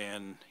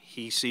 and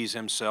he sees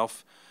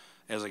himself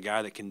as a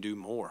guy that can do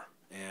more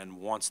and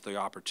wants the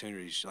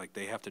opportunities. Like,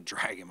 they have to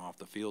drag him off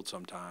the field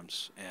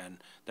sometimes, and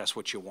that's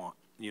what you want.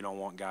 You don't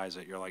want guys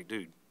that you're like,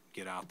 dude,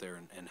 get out there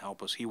and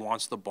help us. He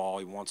wants the ball.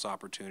 He wants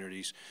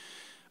opportunities.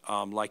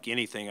 Like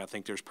anything, I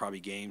think there's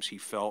probably games he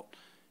felt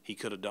he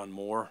could have done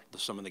more.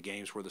 Some of the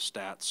games where the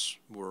stats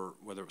were,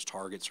 whether it was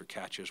targets or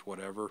catches,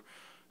 whatever.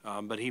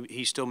 But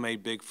he still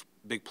made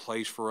big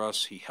plays for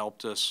us. He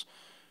helped us.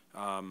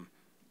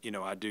 You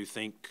know, I do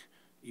think,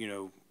 you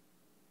know,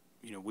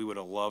 we would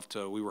have loved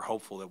to. We were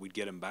hopeful that we'd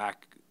get him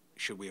back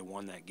should we have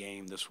won that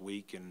game this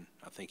week, and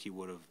I think he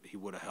would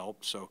have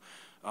helped. So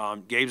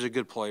Gabe's a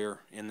good player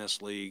in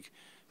this league,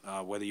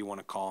 whether you want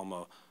to call him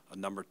a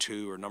number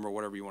 2 or number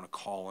whatever you want to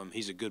call him.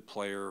 He's a good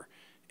player,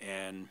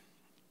 And,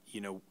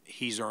 you know,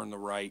 he's earned the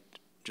right,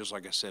 just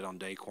like I said on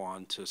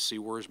Daquan, to see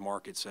where his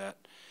market's at.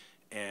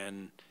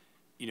 And,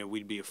 you know,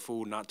 we'd be a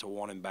fool not to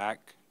want him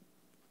back.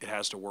 It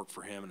has to work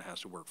for him and it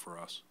has to work for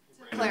us.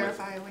 To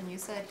clarify, when you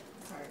said,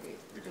 sorry,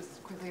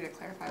 just quickly to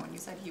clarify, when you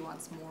said he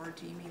wants more,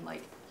 do you mean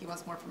like he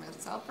wants more from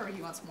himself or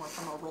he wants more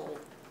from a role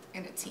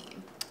in a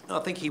team? No,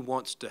 I think he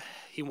wants to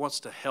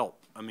help.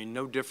 I mean,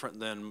 no different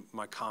than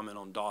my comment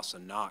on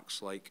Dawson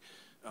Knox. Like,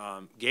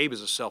 Gabe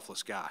is a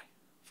selfless guy,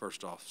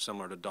 first off,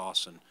 similar to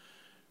Dawson.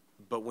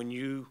 But when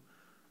you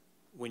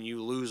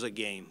lose a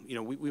game, you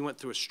know, we went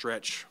through a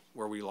stretch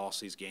where we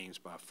lost these games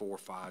by 4,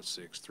 5,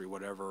 6, 3,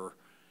 whatever.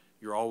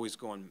 You're always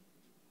going,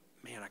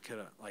 man, I could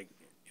have, like,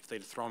 if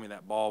they'd thrown me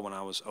that ball when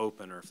I was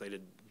open, or if they'd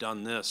have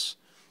done this,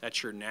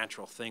 that's your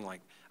natural thing.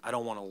 Like, I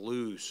don't want to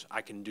lose.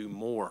 I can do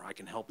more. I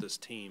can help this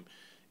team.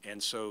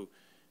 And so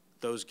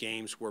those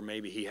games where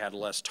maybe he had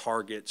less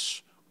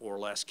targets or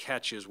less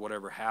catches,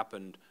 whatever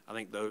happened, I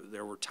think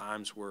there were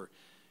times where,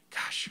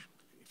 gosh,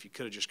 if you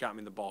could have just got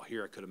me the ball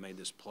here, I could have made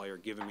this play or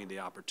given me the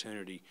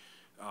opportunity.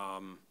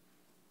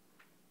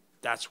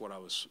 That's what I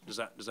was. Does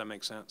that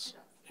make sense?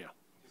 Yeah.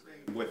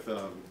 With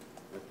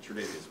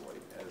Tre'Davious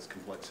White, as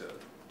complex a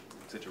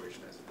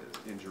situation as it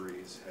is,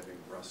 injuries, having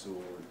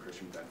Russell and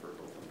Christian Benford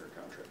both under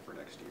contract for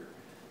next year,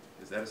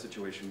 is that a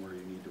situation where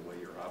you need to weigh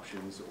your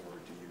options, or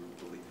do you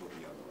believe he'll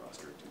be on the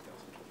roster in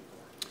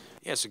 2024?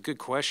 Yeah, it's a good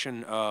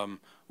question.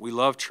 We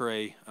love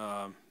Trey.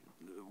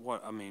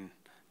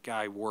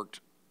 Guy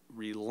worked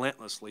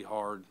relentlessly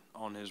hard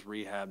on his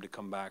rehab to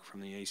come back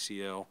from the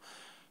ACL,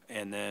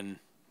 and then,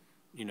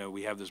 you know,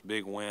 we have this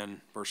big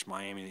win versus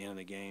Miami at the end of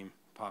the game,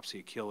 pops the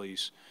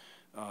Achilles.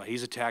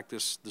 He's attacked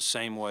this the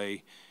same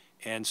way,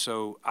 and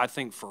so I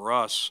think for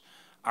us,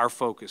 our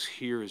focus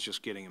here is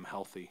just getting him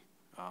healthy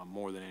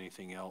more than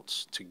anything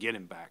else to get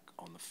him back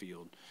on the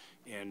field.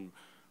 And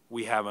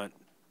we haven't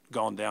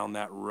gone down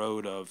that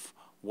road of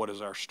what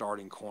does our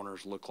starting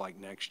corners look like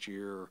next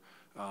year,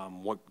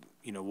 what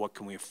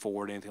can we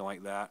afford, anything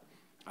like that.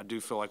 I do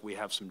feel like we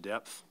have some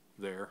depth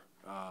there,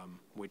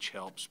 which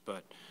helps.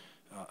 But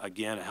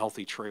again, a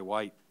healthy Trey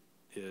White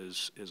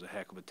is a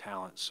heck of a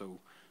talent. So,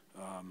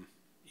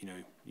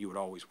 you would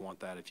always want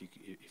that if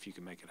you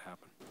can make it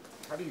happen.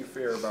 How do you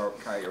fare about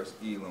Kairos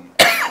Elam?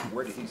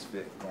 Where did he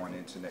fit going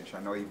into next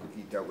year? I know he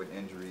dealt with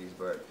injuries,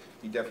 but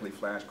he definitely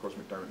flashed. Coach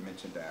McDermott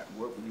mentioned that.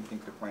 What would you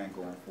think the plan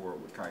going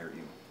forward with Kairos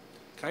Elam?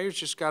 Kairos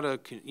just got to,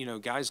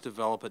 guys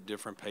develop at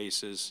different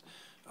paces.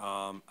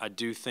 I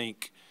do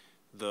think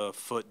the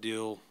foot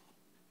deal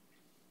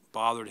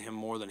bothered him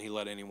more than he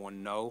let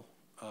anyone know,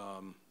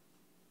 at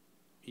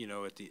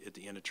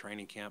the end of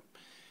training camp.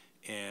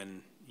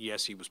 And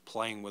yes, he was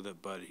playing with it,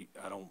 but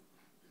I don't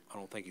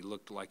think he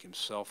looked like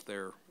himself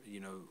there,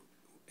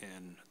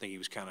 and I think he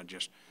was kind of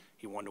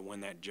he wanted to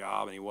win that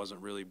job, and he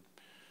wasn't really,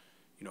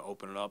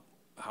 opening up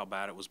how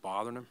bad it was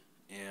bothering him.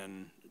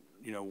 And,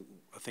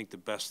 I think the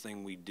best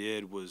thing we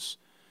did was,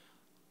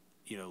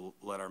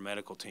 let our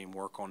medical team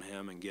work on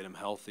him and get him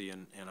healthy,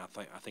 and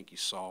I think you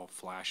saw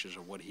flashes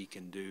of what he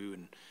can do,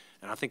 and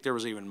I think there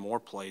was even more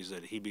plays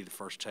that he'd be the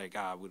first take.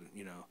 I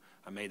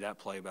made that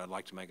play, but I'd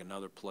like to make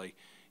another play.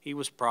 He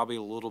was probably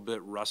a little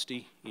bit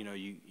rusty.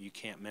 You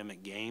can't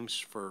mimic games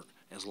for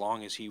as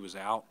long as he was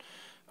out,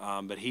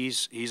 but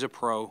he's a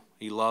pro.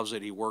 He loves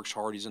it. He works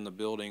hard. He's in the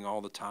building all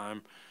the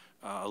time.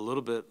 A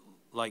little bit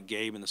like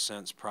Gabe in the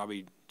sense,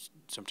 probably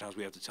sometimes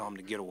we have to tell him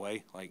to get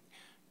away, like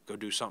go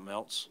do something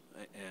else.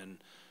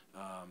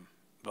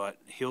 But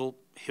he'll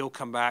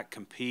come back,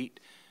 compete.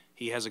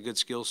 He has a good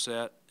skill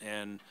set,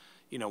 and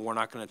we're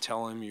not going to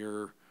tell him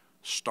you're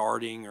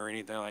starting or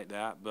anything like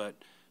that. But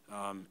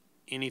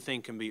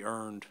anything can be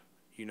earned,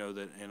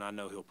 and I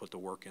know he'll put the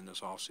work in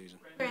this offseason.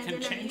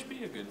 Can change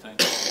be a good thing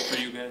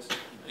for you guys?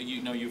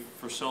 You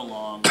for so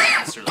long, not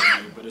necessarily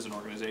you, but as an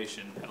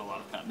organization, had a lot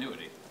of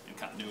continuity, and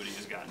continuity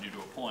has gotten you to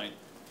a point.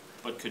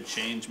 But could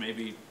change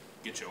maybe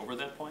get you over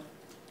that point?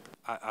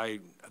 I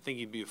think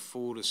you'd be a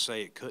fool to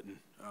say it couldn't.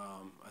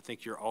 I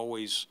think you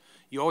always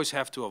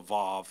have to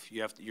evolve.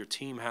 Your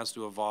team has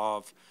to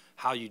evolve.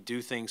 How you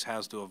do things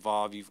has to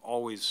evolve.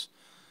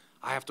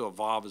 I have to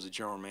evolve as a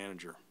general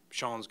manager.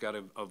 Sean's got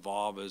to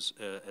evolve as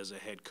a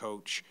head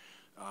coach.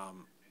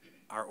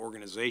 Our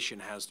organization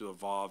has to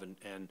evolve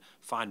and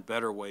find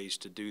better ways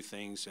to do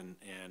things.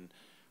 And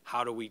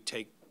how do we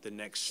take the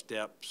next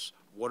steps?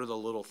 What are the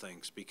little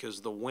things?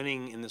 Because the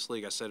winning in this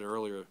league, I said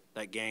earlier,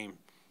 that game,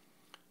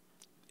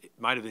 it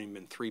might have even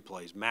been 3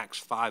 plays, max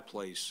 5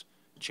 plays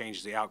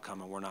changed the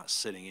outcome, and we're not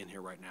sitting in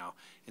here right now.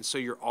 And so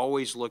you're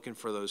always looking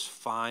for those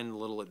fine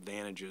little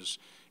advantages,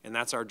 and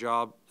that's our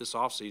job this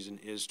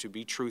offseason, is to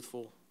be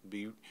truthful,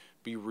 be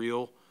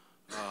real.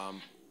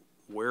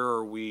 Where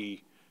are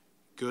we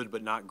good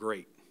but not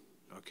great?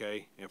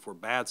 Okay, and if we're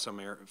bad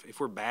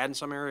in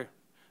some area,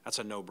 that's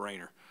a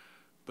no-brainer.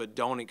 But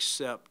don't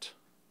accept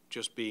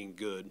just being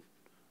good.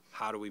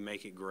 How do we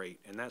make it great?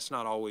 And that's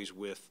not always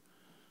with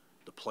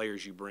the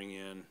players you bring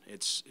in.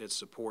 It's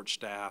support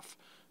staff.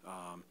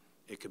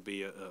 It could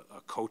be a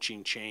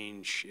coaching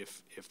change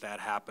if that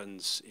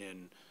happens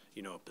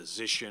a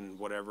position,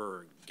 whatever,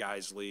 or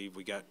guys leave.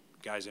 We got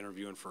guys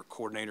interviewing for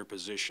coordinator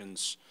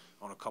positions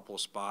on a couple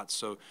of spots.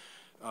 So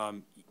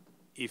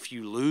if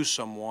you lose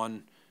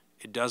someone,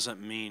 it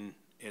doesn't mean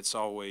it's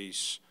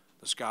always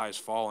the sky is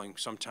falling.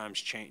 Sometimes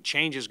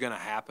change is going to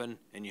happen,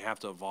 and you have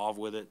to evolve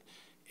with it.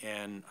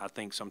 And I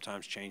think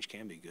sometimes change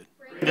can be good.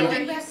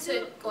 Going back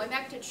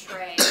to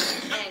Trey,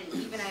 and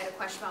even I had a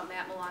question about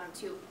Matt Milano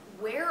too.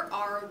 Where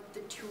are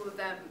the two of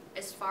them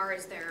as far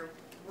as their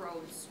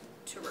roads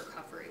to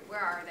recovery? Where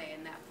are they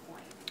in that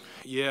point?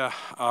 Yeah,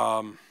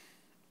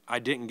 I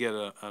didn't get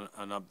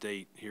an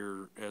update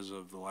here as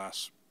of the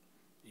last,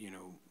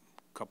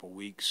 couple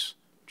weeks,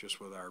 just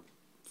with our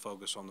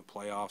focus on the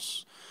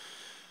playoffs,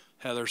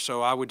 Heather.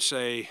 So I would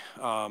say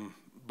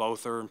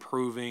both are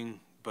improving,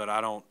 but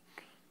I don't.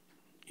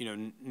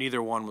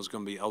 Neither one was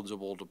going to be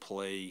eligible to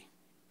play,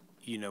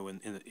 even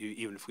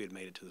if we had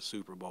made it to the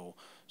Super Bowl.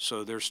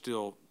 So there's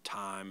still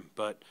time.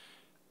 But,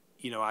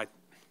 I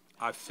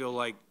feel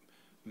like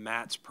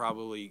Matt's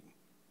probably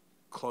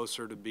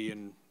closer to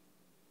being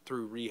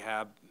through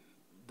rehab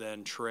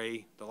than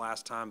Trey the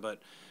last time. But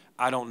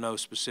I don't know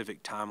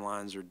specific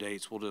timelines or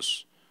dates. We'll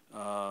just,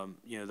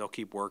 they'll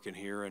keep working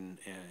here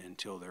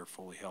until they're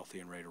fully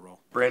healthy and ready to roll.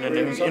 Brandon,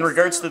 in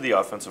regards to the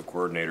offensive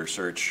coordinator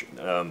search,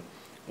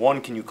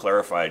 one, can you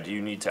clarify, do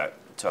you need to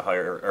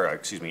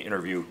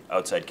interview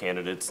outside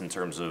candidates in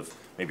terms of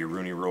maybe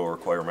Rooney Rule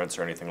requirements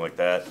or anything like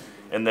that?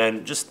 And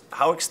then just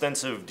how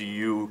extensive do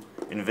you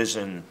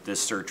envision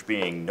this search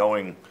being,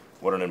 knowing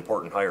what an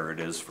important hire it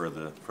is for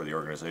the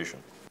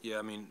organization? Yeah,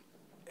 I mean,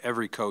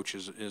 every coach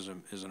is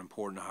an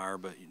important hire,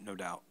 but no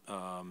doubt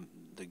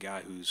the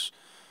guy who's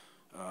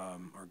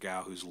or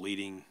gal who's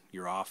leading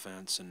your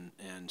offense, and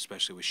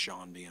especially with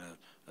Sean being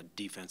a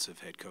defensive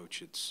head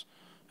coach, it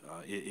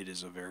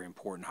is a very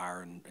important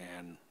hire,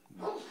 and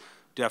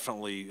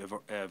definitely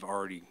have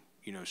already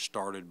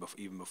started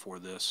even before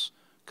this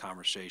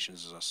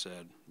conversations, as I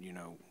said,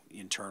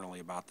 internally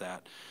about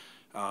that.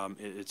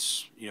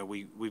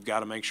 We've got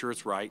to make sure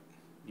it's right.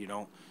 You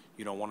don't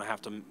want to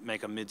have to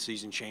make a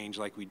midseason change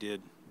like we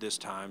did this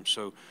time.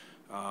 So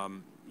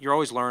you're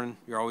always learning,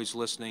 you're always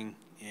listening,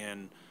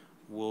 and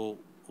we'll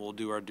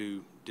do our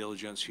due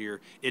diligence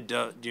here. It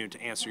does,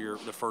 to answer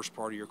the first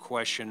part of your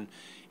question,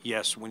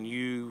 yes, when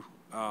you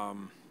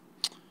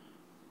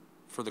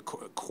for the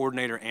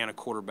coordinator and a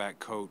quarterback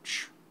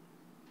coach,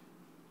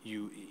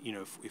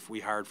 if we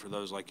hired for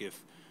those, like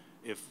if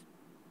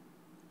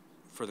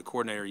for the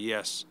coordinator,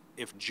 yes,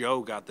 if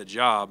Joe got the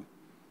job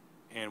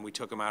and we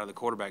took him out of the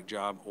quarterback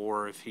job,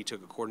 or if he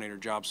took a coordinator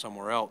job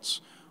somewhere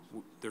else,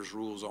 there's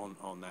rules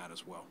on that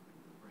as well.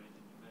 Brandon,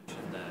 you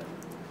mentioned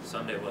that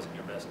Sunday wasn't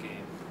your best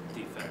game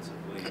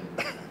defensively.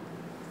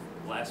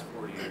 The last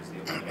 4 years,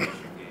 the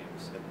elimination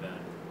games have been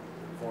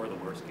 4 of the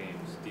worst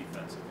games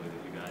defensively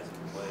that you guys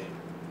have played.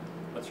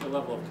 What's your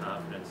level of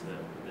confidence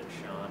that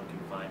Sean can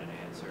find an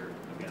answer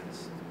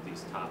against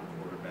these top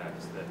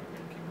quarterbacks that you're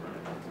going to keep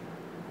running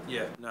into?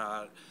 Yeah,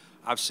 no,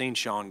 I've seen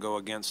Sean go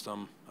against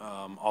them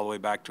all the way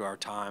back to our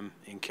time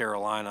in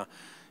Carolina.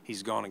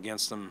 He's gone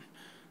against them.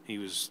 He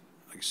was,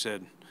 like I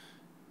said,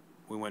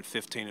 we went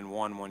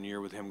 15-1 one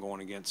year with him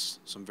going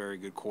against some very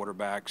good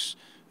quarterbacks.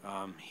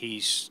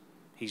 He's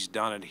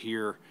done it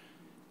here.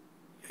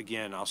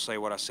 Again, I'll say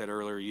what I said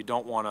earlier. You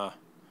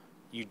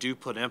do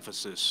put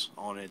emphasis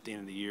on it at the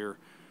end of the year,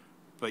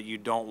 but you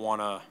don't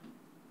want to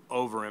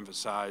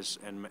overemphasize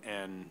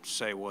and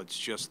say, well, it's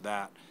just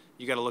that.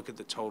 You got to look at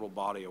the total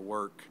body of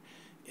work,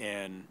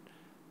 and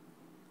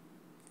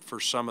for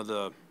some of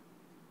the,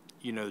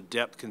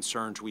 depth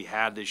concerns we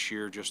had this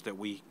year, just that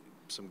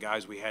some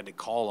guys we had to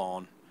call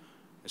on,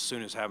 as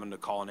soon as having to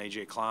call on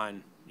A.J.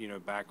 Klein,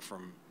 back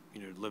from,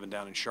 living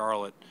down in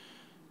Charlotte,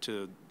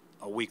 to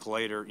a week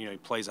later, he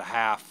plays a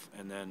half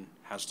and then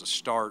has to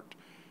start,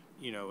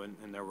 and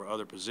there were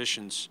other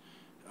positions.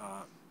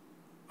 I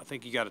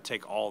think you got to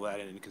take all that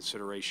into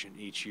consideration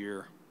each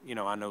year.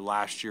 I know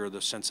last year,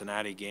 the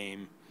Cincinnati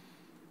game,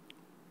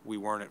 we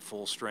weren't at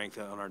full strength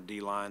on our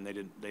D-line. They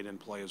didn't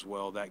play as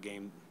well that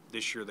game.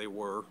 This year they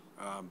were,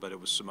 but it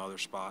was some other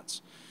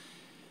spots.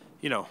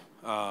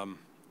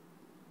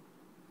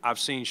 I've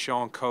seen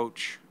Sean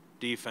coach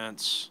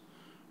defense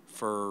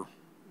for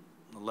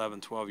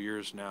 11, 12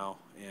 years now,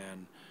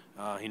 and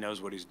he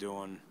knows what he's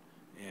doing,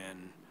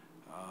 and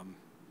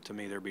to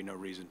me, there'd be no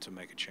reason to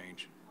make a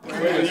change. You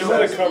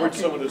might have covered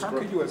some of this. How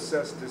could you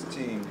assess this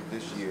team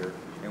this year,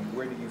 and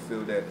where do you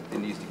feel that it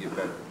needs to get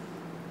better?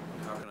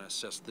 How can I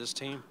assess this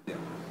team? Yeah.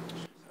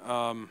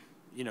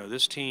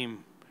 This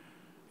team,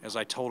 as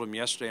I told him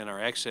yesterday in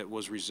our exit,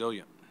 was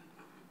resilient.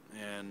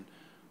 And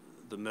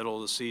the middle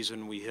of the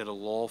season, we hit a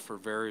lull for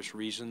various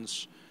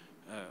reasons.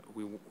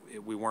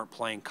 We weren't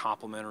playing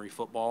complementary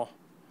football.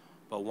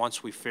 But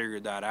once we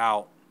figured that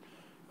out,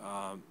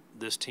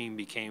 this team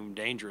became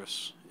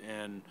dangerous.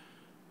 And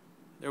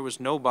there was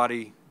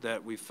nobody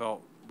that we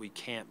felt we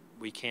can't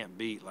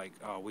beat. Like,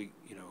 we're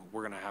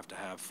going to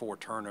have 4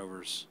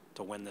 turnovers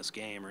to win this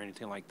game or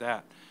anything like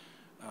that.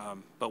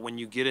 But when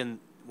you get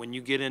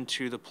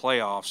into the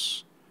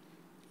playoffs,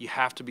 you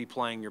have to be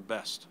playing your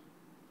best.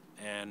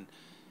 And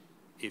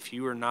if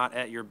you are not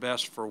at your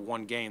best for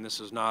one game, this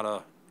is not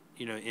a,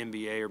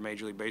 NBA or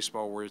Major League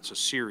Baseball where it's a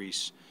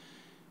series.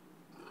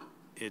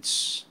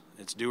 It's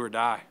do or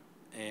die.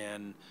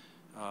 And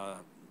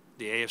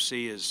the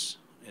AFC is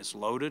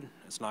loaded.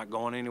 It's not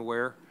going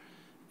anywhere.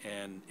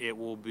 And it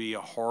will be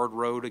a hard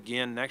road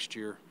again next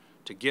year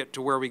to get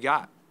to where we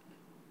got.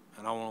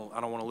 And I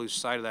don't want to lose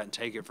sight of that and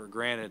take it for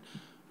granted.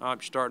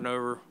 You're starting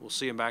over. We'll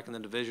see them back in the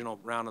divisional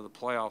round of the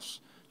playoffs.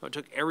 So it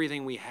took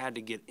everything we had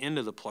to get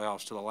into the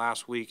playoffs to the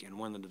last week and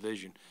win the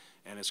division.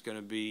 And it's going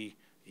to be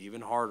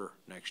even harder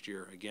next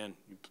year. Again,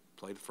 you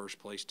play the first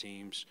place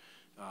teams.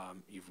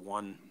 You've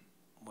won,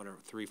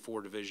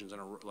 3-4 divisions in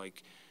a row.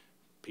 Like,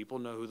 people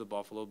know who the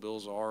Buffalo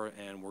Bills are,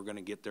 and we're going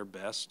to get their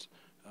best.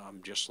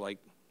 Just like,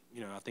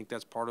 I think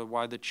that's part of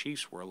why the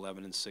Chiefs were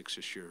 11-6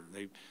 this year.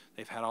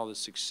 They've had all this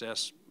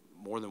success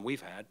more than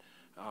we've had.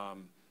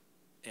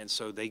 And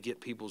so they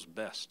get people's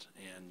best,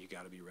 and you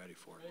got to be ready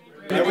for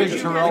it. I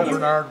think Terrell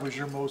Bernard was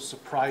your most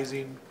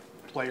surprising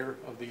player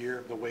of the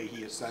year, the way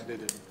he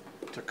ascended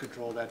and took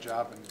control of that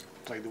job and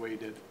played the way he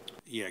did.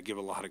 Yeah, give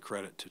a lot of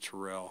credit to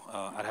Terrell.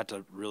 I'd have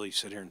to really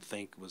sit here and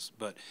think,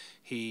 but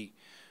he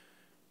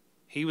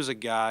was a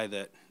guy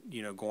that,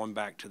 going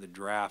back to the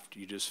draft,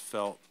 you just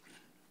felt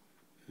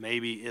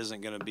maybe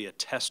isn't going to be a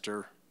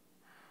tester.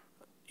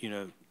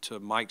 To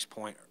Mike's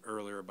point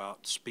earlier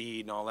about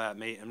speed and all that,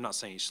 I'm not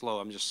saying he's slow.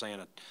 I'm just saying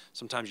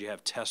sometimes you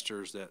have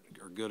testers that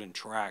are good in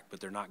track, but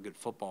they're not good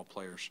football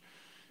players.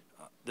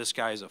 This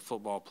guy is a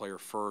football player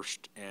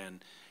first,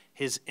 and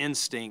his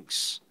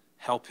instincts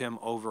help him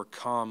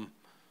overcome,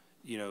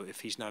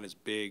 if he's not as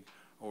big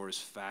or as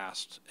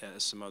fast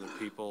as some other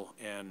people.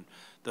 And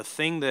the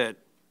thing that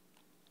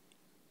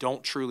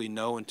don't truly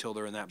know until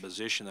they're in that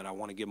position that I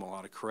want to give him a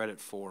lot of credit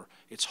for,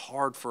 it's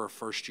hard for a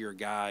first-year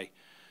guy,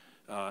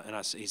 and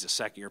he's a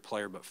second-year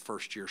player but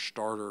first-year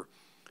starter,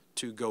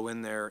 to go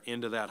in there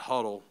into that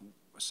huddle.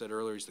 I said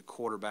earlier he's the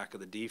quarterback of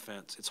the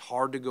defense. It's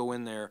hard to go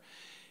in there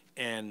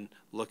and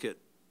look at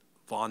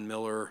Von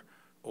Miller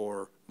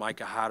or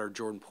Micah Hyde or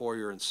Jordan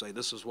Poyer and say,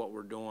 this is what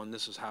we're doing,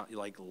 this is how you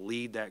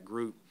lead that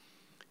group.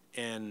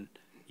 And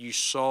you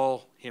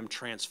saw him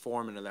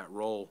transform into that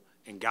role,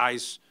 and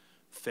guys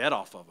fed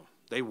off of him.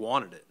 They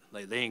wanted it.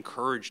 They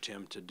encouraged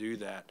him to do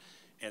that.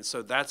 And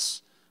so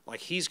that's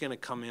he's going to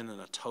come in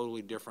a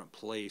totally different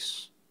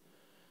place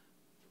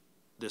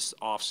this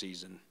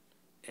offseason,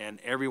 and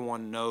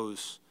everyone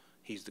knows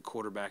he's the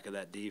quarterback of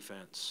that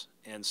defense.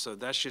 And so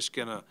that's just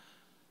going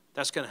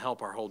to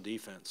help our whole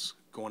defense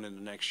going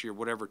into next year,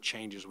 whatever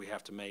changes we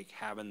have to make,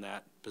 having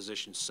that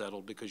position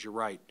settled, because you're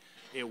right,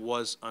 it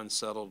was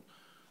unsettled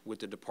with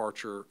the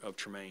departure of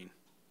Tremaine.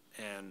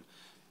 And,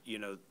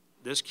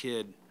 this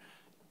kid,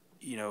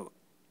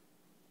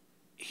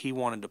 he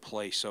wanted to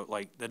play. So,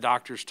 the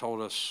doctors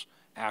told us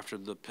after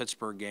the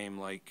Pittsburgh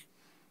game,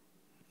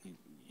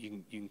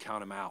 you can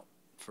count him out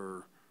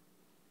for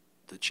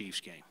the Chiefs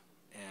game.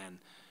 And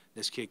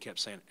this kid kept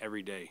saying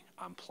every day,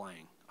 I'm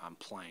playing.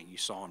 You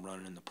saw him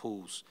running in the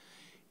pools.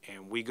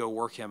 And we go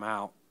work him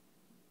out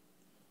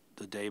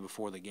the day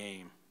before the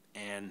game,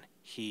 and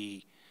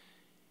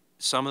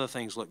some of the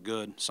things looked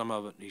good, some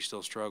of it he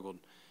still struggled.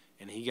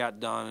 And he got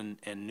done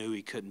and knew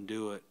he couldn't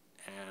do it.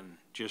 And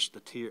just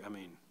the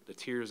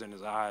tears in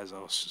his eyes,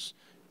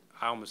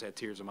 I almost had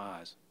tears in my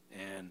eyes.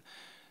 And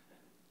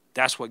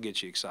that's what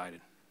gets you excited.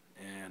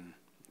 And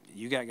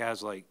you got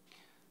guys like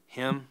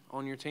him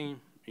on your team,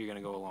 you're going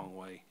to go a long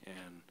way.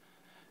 And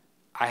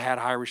I had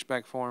high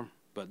respect for him,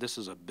 but this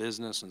is a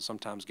business, and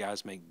sometimes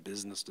guys make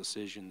business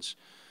decisions,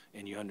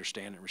 and you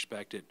understand and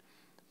respect it.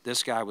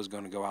 This guy was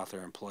going to go out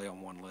there and play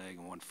on one leg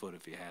and one foot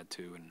if he had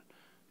to,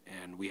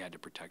 and we had to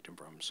protect him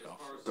from himself.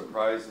 As far as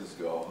surprises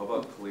go, how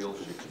about Khalil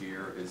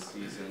Shakir, his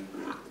season?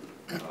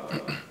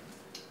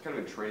 Kind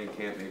of in training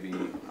camp, maybe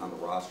on the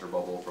roster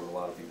bubble from a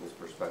lot of people's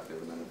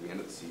perspective, and then at the end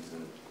of the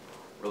season,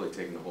 really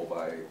taking the bull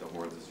by the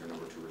horns as your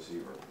number 2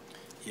 receiver.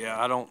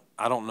 Yeah, I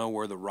don't know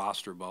where the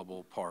roster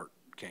bubble part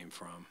came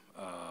from.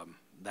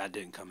 That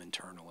didn't come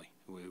internally.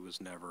 It was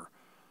never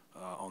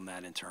on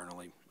that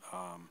internally.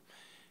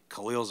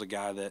 Khalil's a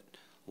guy that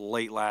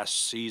late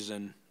last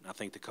season, I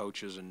think the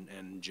coaches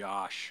and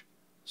Josh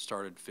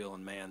started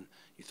feeling, man,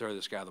 you throw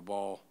this guy the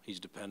ball, he's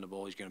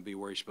dependable, he's going to be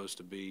where he's supposed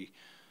to be.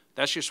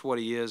 That's just what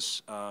he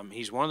is.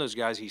 He's one of those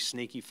guys, he's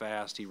sneaky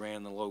fast. He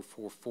ran the low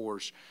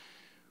 4.4s.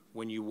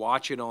 When you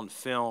watch it on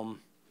film,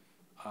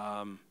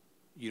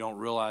 you don't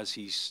realize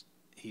he's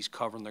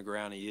covering the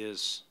ground he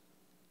is.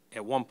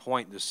 At one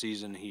point this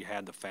season, he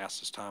had the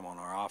fastest time on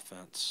our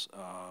offense.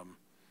 I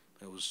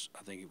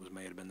think it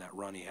may have been that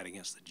run he had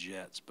against the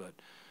Jets. But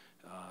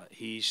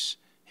he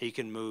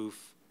can move.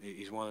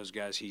 He's one of those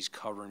guys, he's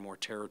covering more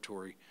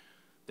territory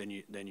than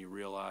you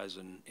realize.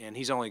 And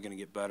he's only going to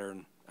get better.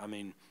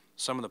 And,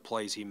 some of the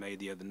plays he made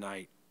the other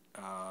night,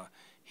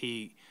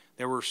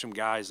 there were some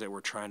guys that were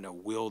trying to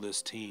will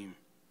this team,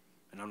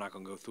 and I'm not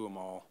going to go through them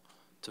all,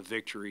 to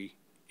victory,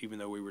 even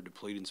though we were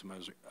depleting some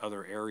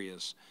other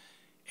areas.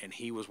 And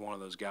he was one of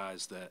those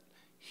guys that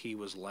he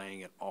was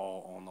laying it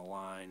all on the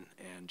line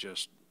and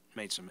just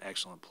made some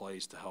excellent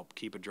plays to help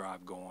keep a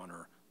drive going,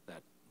 or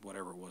that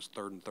whatever it was,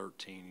 3rd and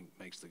 13,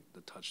 makes the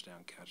touchdown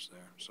catch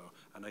there. So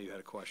I know you had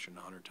a question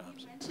 100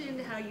 times. You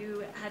mentioned how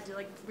you had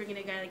to bring in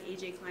a guy like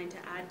A.J. Klein to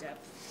add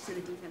depth to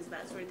the defense,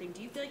 that sort of thing.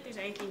 Do you feel like there's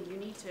anything you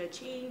need to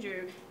change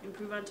or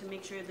improve on to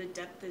make sure the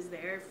depth is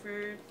there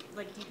for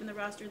deep in the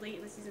roster late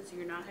in the season, so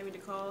you're not having to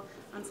call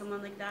on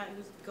someone like that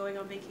who's going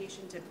on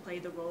vacation to play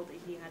the role that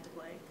he had to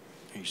play?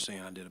 Are you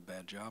saying I did a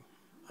bad job,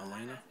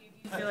 Elena?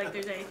 Do you feel like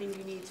there's anything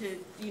you need to,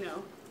 do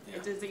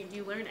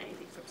you learn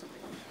anything from something?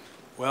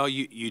 Well,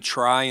 you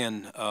try,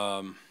 and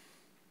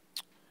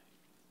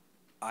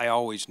I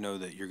always know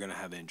that you're going to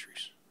have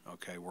injuries.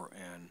 Okay,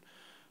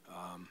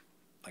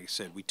 like I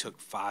said, we took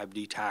 5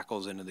 D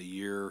tackles into the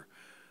year.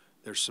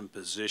 There's some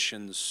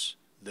positions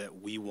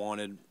that we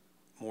wanted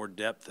more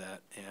depth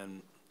at,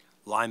 and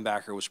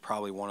linebacker was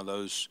probably one of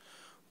those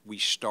we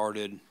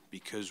started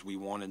because we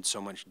wanted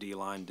so much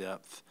D-line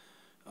depth.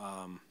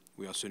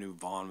 We also knew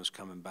Vaughn was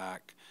coming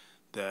back,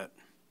 that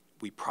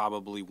we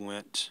probably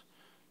went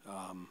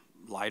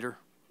lighter,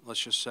 let's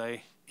just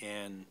say,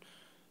 and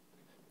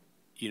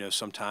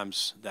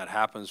sometimes that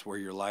happens where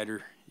you're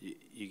lighter,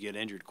 you get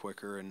injured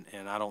quicker,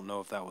 and I don't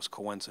know if that was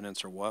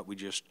coincidence or what. We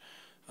just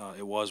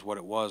it was what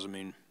it was. I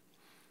mean,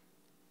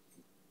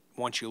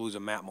 once you lose a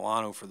Matt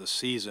Milano for the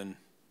season,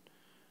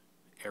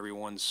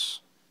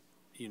 everyone's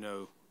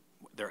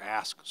their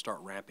asks start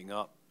ramping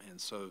up, and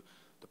so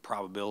the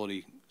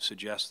probability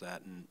suggests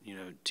that. And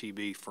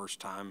TB, first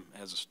time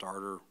as a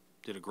starter,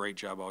 did a great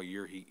job all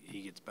year.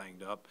 He gets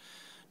banged up.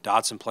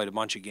 Dotson played a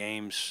bunch of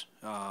games.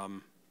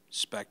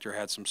 Spector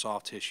had some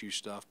soft tissue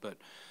stuff, but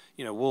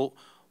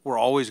we're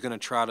always going to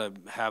try to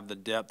have the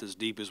depth as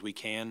deep as we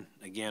can.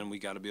 Again, we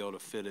got to be able to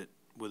fit it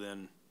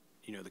within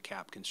the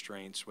cap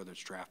constraints, whether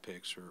it's draft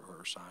picks or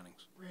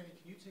signings. Randy,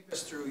 can you take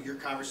us through your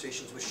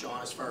conversations with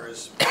Sean as far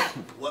as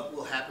what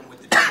will happen with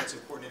the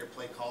defensive coordinator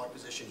play caller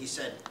position? He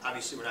said,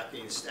 obviously, we're not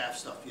getting the staff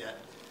stuff yet,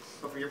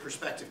 but from your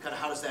perspective, kind of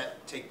how does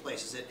that take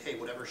place? Is it, hey,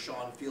 whatever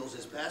Sean feels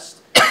is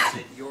best? Is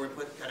it your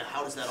input? Kind of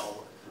how does that all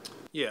work?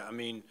 Yeah, I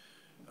mean,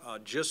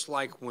 just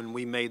like when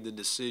we made the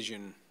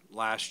decision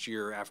last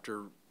year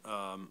after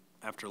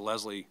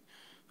Leslie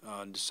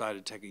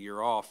decided to take a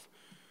year off,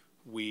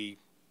 we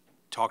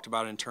talked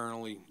about it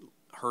internally,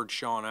 heard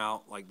Sean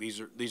out, like these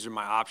are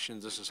my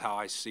options, this is how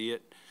I see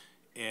it,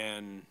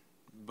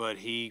 but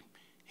he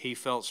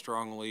felt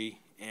strongly,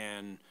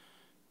 and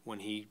when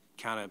he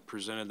kind of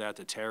presented that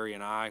to Terry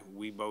and I,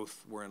 we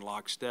both were in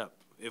lockstep.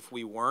 If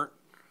we weren't,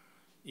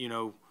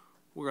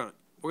 we're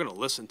gonna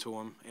listen to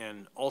him,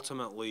 and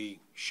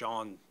ultimately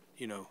Sean,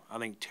 I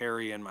think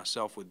Terry and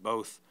myself would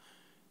both,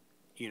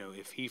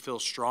 if he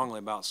feels strongly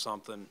about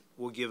something,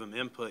 we'll give him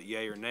input,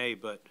 yay or nay,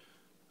 but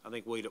I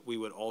think we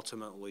would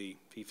ultimately,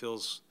 if he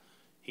feels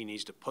he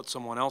needs to put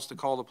someone else to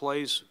call the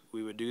plays,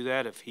 we would do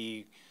that. If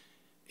he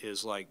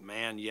is like,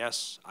 man,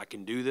 yes, I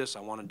can do this, I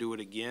want to do it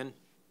again,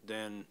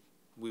 then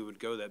we would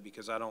go that,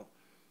 because there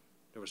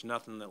was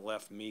nothing that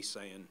left me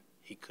saying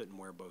he couldn't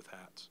wear both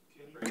hats.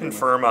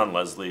 Confirm on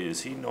Leslie,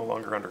 is he no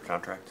longer under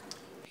contract?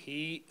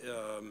 He,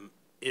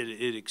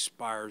 it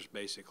expires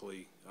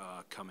basically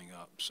coming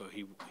up, so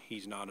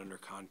he's not under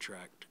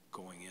contract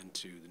going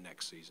into the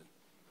next season.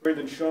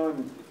 Brandon,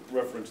 Sean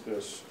referenced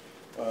this,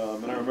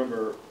 and I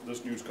remember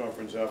this news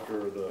conference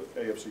after the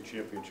AFC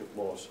Championship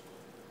loss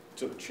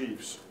to the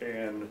Chiefs,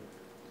 and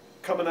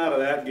coming out of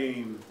that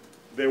game,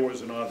 there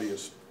was an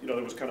obvious, there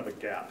was kind of a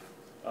gap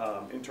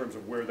in terms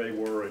of where they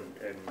were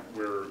and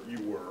where you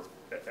were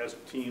as a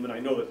team, and I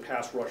know that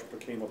pass rush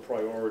became a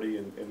priority,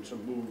 and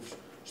some moves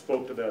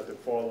spoke to that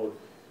followed.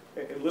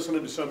 And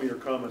listening to some of your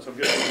comments, I'm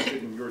just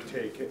interested in your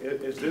take.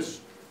 Has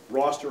this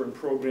roster and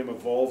program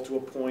evolved to a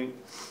point?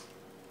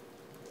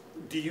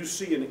 Do you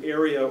see an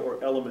area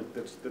or element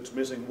that's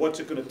missing? What's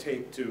it going to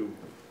take to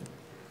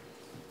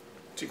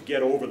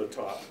get over the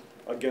top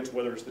against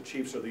whether it's the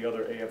Chiefs or the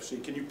other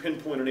AFC? Can you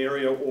pinpoint an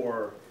area,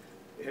 or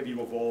have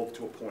you evolved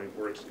to a point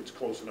where it's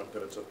close enough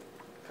that it's a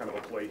kind of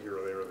a play here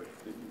or there?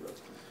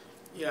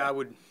 Yeah, I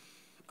would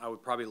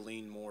probably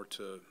lean more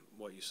to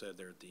what you said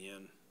there at the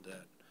end,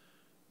 that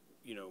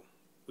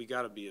we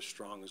got to be as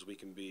strong as we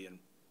can be in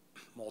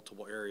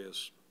multiple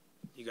areas.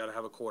 You got to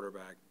have a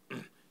quarterback.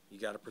 You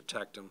got to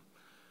protect him.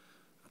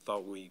 I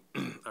thought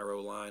our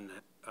O-line,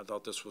 I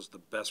thought this was the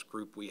best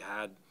group we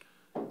had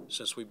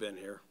since we've been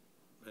here,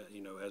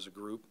 as a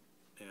group.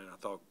 And I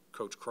thought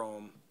Coach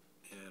Chrome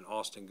and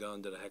Austin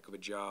Gunn did a heck of a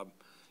job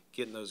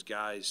getting those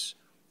guys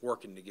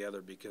working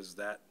together, because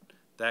that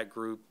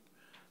group,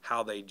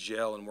 how they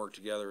gel and work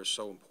together is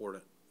so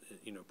important,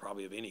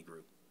 probably of any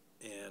group.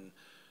 And,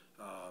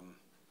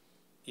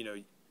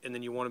 and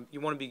then you want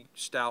to be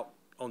stout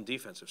on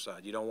defensive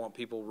side. You don't want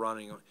people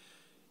running on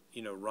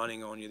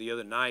you. The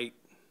other night,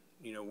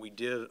 we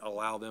did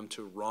allow them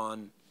to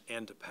run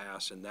and to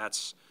pass, and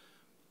that's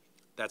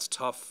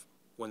tough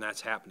when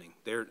that's happening.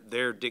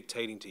 They're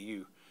dictating to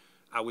you.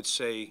 I would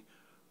say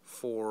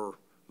for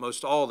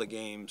most all the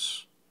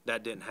games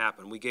that didn't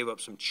happen. We gave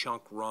up some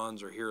chunk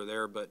runs or here or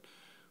there, but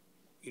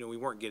we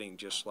weren't getting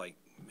just like,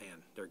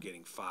 man, they're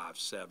getting 5,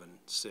 7,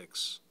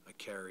 6 a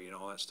carry and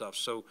all that stuff.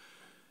 So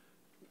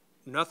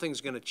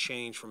nothing's going to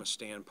change from a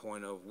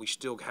standpoint of we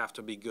still have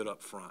to be good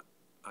up front.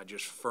 I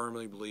just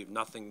firmly believe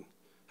nothing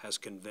has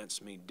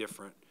convinced me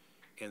different,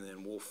 and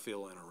then we'll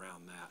fill in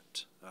around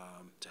that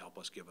to help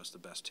us give us the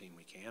best team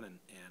we can.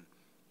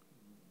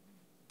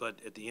 But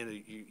at the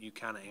end, you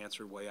kind of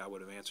answered the way I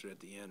would have answered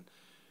at the end.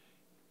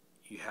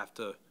 You have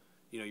to,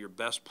 your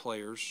best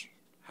players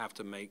have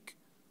to make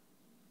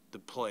the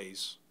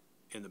plays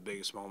in the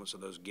biggest moments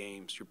of those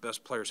games. Your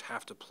best players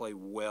have to play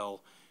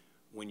well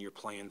when you're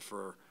playing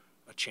for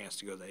a chance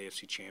to go to the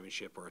AFC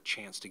Championship or a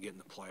chance to get in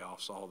the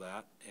playoffs, all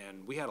that.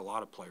 And we had a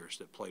lot of players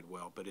that played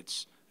well, but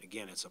it's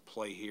a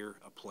play here,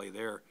 a play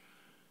there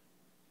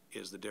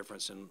is the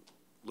difference in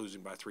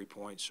losing by 3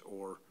 points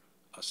or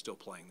us still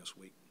playing this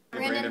week.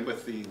 Hey, Brandon,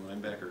 with the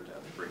linebacker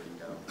depth breaking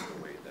down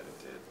the way that it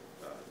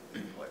did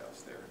in the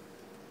playoffs there,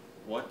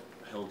 what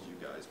held you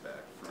guys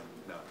back from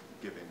not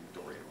giving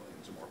Dorian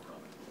Williams a more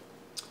prominent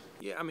role?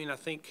 Yeah, I mean, I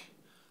think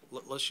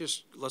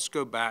let's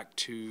go back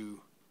to,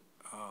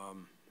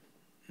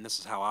 and this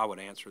is how I would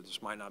answer it.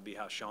 This might not be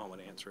how Sean would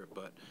answer it,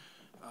 but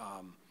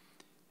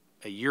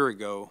a year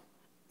ago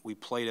we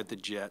played at the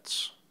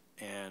Jets,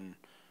 and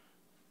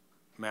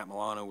Matt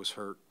Milano was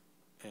hurt,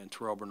 and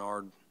Terrell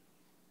Bernard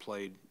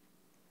played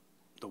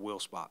the will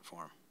spot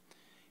for him.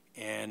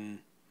 And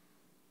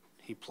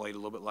he played a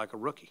little bit like a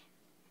rookie.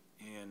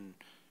 And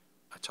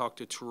I talked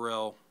to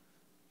Terrell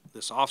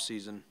this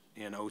offseason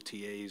in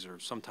OTAs or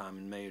sometime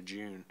in May or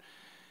June,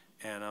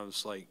 and I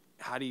was like,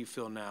 how do you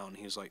feel now? And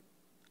he was like,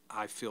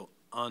 I feel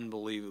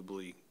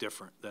unbelievably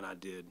different than I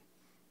did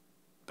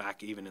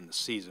back even in the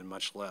season,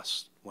 much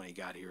less when he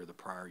got here the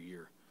prior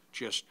year.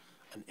 Just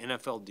an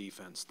NFL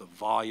defense, the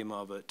volume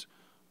of it,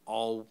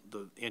 all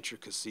the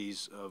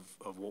intricacies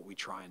of what we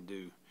try and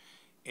do.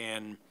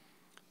 And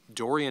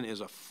Dorian is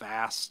a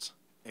fast,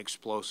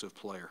 explosive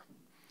player.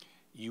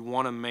 You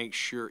want to make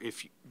sure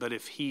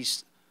if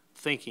he's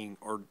thinking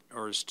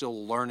or is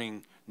still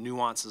learning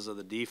nuances of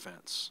the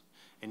defense,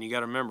 and you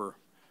got to remember,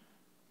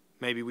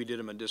 maybe we did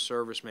him a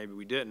disservice, maybe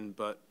we didn't,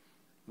 but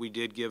we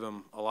did give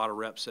him a lot of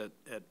reps at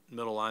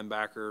middle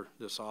linebacker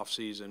this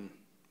offseason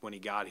when he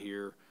got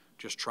here,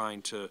 just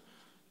trying to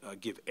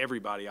give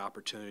everybody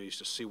opportunities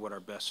to see what our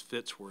best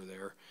fits were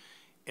there.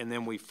 And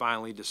then we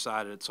finally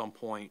decided at some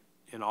point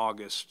in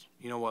August,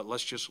 you know what,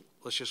 let's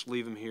just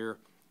leave him here.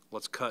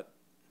 Let's cut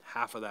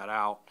half of that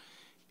out.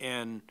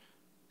 And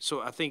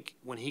so I think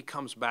when he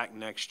comes back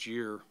next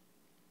year,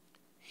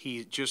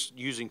 he's just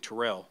using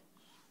Terrell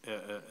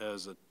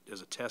as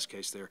a test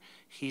case there.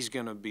 He's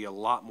going to be a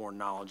lot more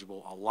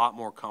knowledgeable, a lot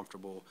more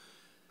comfortable.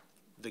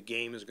 The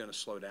game is going to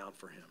slow down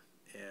for him.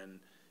 And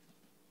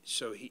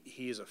so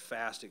he is a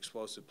fast,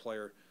 explosive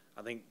player.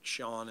 I think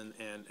Sean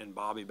and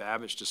Bobby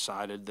Babbage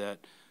decided that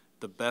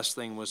the best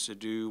thing was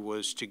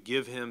to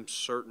give him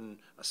certain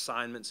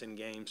assignments in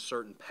games,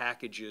 certain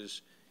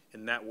packages,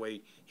 and that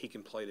way he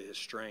can play to his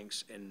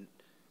strengths. And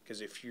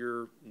because if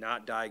you're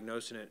not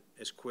diagnosing it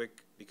as quick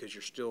because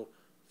you're still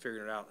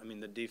figuring it out, I mean,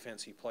 the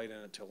defense he played in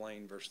at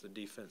Tulane versus the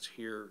defense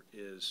here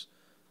is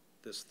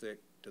this thick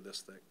to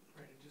this thick.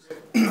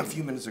 A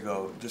few minutes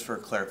ago, just for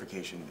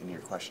clarification in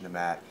your question to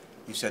Matt,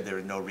 you said there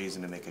was no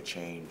reason to make a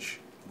change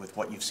with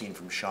what you've seen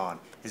from Sean.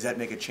 Does that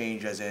make a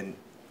change as in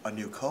a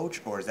new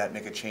coach, or does that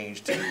make a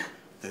change to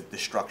the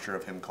structure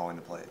of him calling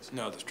the plays?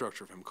 No, the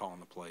structure of him calling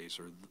the plays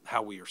or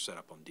how we are set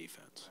up on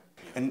defense.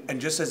 And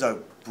just as a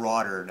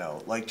broader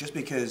note, like just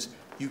because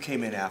you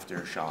came in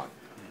after Sean,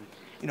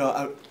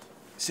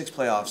 6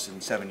 playoffs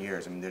in 7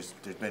 years, I mean, there's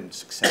been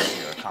success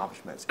here,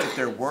 accomplishments. If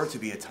there were to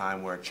be a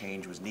time where a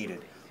change was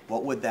needed,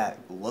 what would that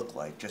look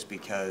like just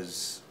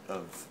because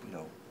of,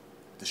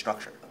 the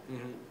structure?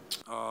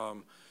 Mm-hmm.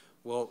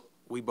 Well,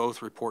 we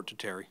both report to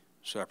Terry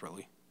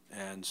separately,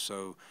 and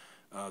so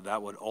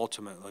that would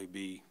ultimately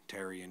be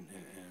Terry and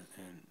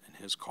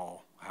his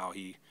call,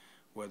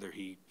 whether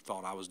he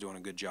thought I was doing a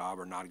good job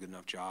or not a good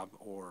enough job,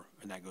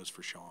 and that goes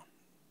for Sean.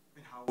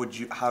 And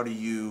how do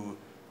you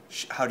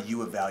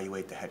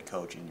evaluate the head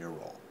coach in your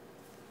role?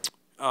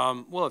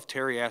 Well, if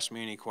Terry asked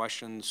me any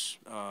questions,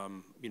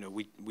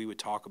 we would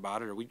talk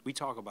about it, or we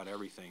talk about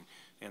everything.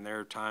 And there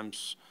are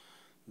times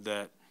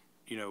that,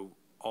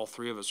 all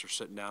three of us are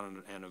sitting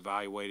down and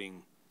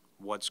evaluating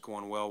what's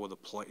going well with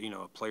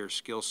a player's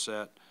skill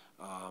set,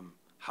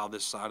 how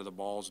this side of the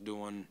ball is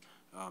doing,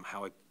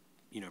 how a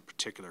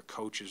particular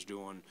coach is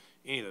doing,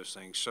 any of those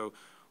things. So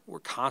we're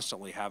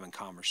constantly having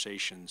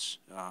conversations,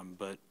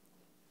 but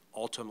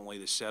ultimately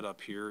the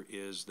setup here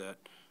is that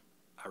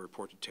I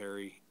report to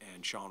Terry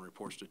and Sean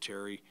reports to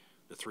Terry.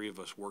 The three of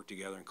us work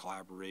together and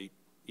collaborate,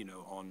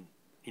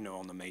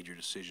 on the major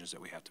decisions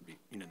that we have to be,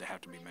 that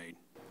have to be made.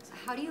 So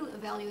how do you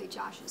evaluate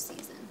Josh's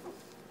season?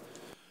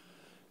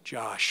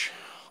 Josh,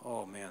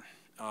 oh man.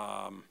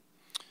 I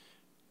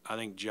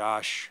think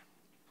Josh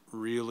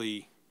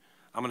really,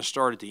 I'm going to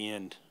start at the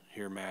end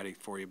here, Maddie,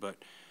 for you, but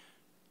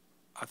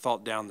I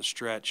thought down the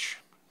stretch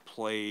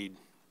played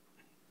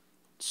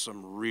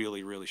some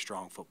really, really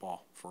strong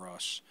football for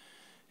us.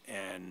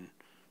 And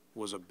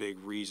was a big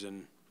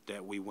reason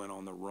that we went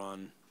on the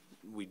run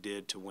we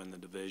did to win the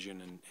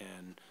division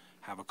and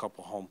have a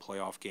couple home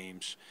playoff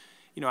games.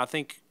 You know, I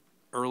think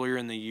earlier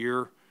in the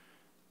year,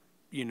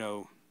 you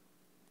know,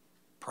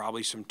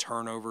 probably some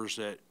turnovers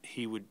that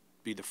he would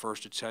be the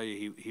first to tell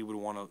you he would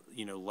want to,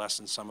 you know,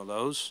 lessen some of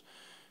those.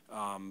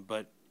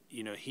 But,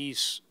 you know,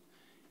 his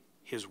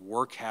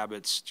work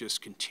habits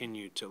just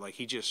continue to, like,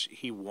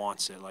 he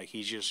wants it. Like,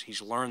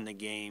 he's learned the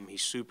game.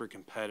 He's super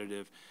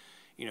competitive.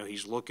 You know,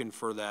 he's looking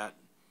for that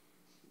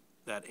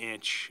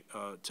inch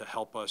to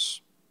help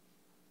us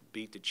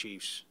beat the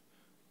Chiefs,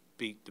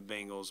 beat the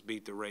Bengals,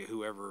 beat the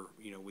whoever,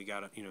 you know, we got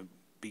to, you know,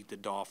 beat the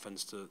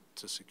Dolphins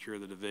to secure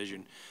the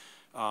division.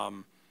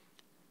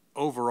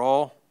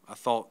 Overall, I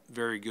thought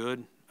very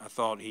good. I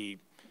thought he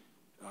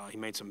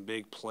made some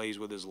big plays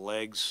with his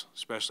legs,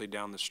 especially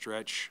down the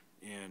stretch.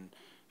 And,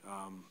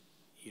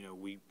 you know,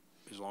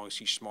 as long as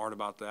he's smart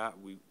about that,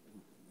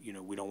 you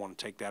know, we don't want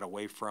to take that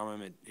away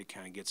from him. It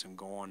kind of gets him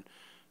going.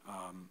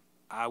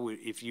 I would,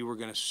 if you were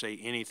going to say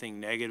anything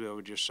negative, I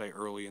would just say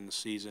early in the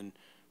season,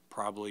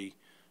 probably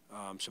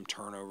some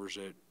turnovers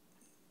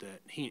that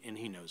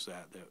he knows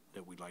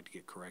that we'd like to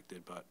get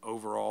corrected. But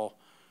overall,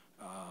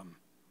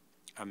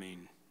 I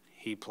mean,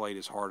 he played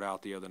his heart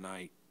out the other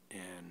night,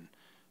 and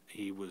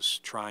he was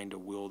trying to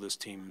will this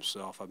team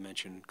himself. I've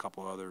mentioned a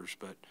couple others,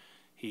 but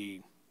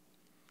he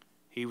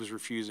was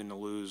refusing to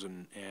lose,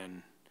 and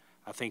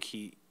I think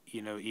he,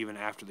 you know, even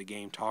after the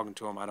game, talking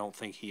to him, I don't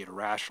think he had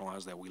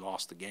rationalized that we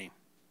lost the game,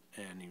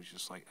 and he was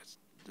just like,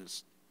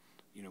 "This,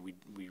 you know, we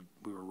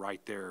were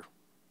right there.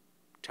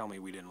 Tell me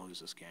we didn't lose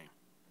this game."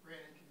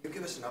 Brandon, can you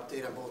give us an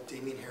update on both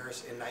Damien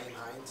Harris and Nyheim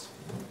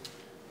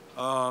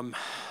Hines?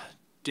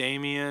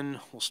 Damien,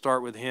 we'll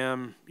start with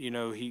him. You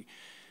know, he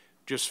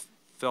just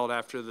felt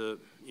after the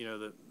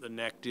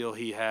neck deal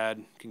he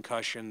had,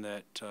 concussion,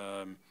 that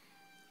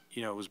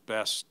you know, it was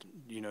best,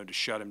 you know, to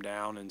shut him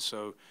down, and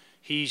so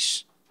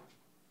he's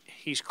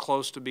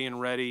close to being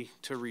ready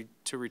to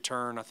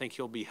return. I think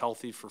he'll be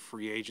healthy for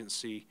free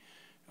agency,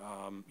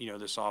 you know,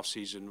 this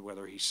offseason,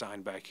 whether he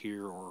signed back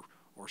here or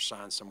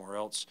signed somewhere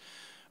else.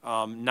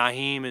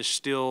 Nyheim is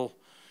still,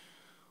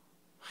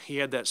 he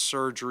had that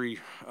surgery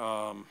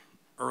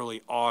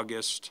early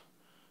August,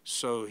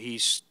 so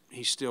he's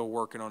still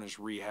working on his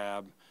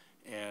rehab,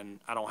 and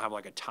I don't have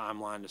like a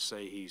timeline to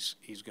say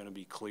he's going to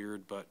be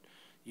cleared, but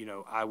you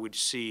know, I would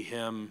see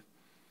him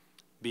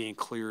being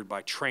cleared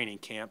by training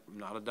camp. I'm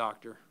not a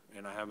doctor,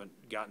 and I haven't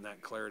gotten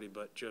that clarity,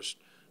 but just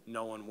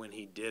knowing when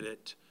he did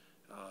it,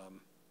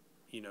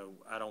 you know,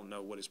 I don't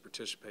know what his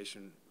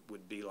participation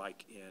would be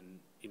like in,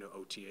 you know,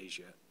 OTAs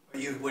yet.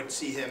 You would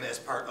see him as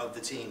part of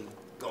the team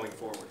going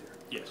forward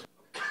here? Yes.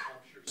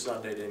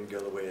 Sunday didn't go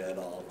the way Ed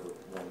Oliver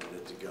wanted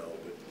it to go,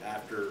 but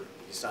after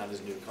he signed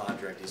his new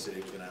contract, he said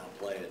he was going to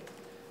outplay it.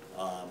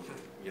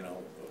 You know,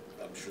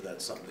 I'm sure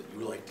that's something that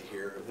you like to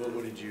hear.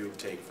 What did you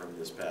take from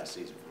this past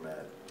season from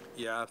Ed?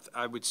 Yeah,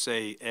 I would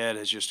say Ed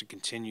has just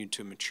continued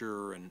to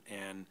mature,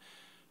 and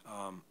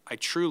I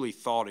truly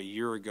thought a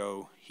year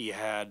ago he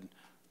had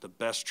the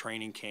best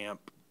training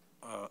camp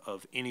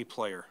of any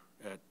player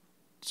at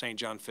St.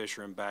 John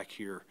Fisher and back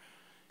here,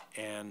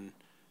 and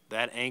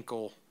that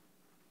ankle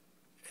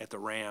at the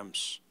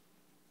Rams,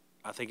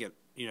 I think it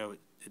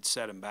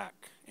set him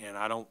back. And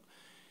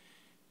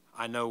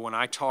I know when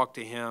I talked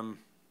to him,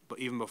 but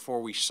even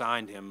before we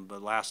signed him,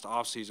 but last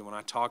offseason when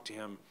I talked to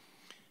him,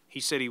 he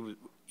said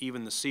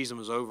even the season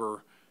was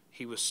over,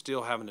 he was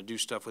still having to do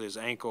stuff with his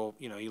ankle.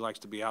 You know, he likes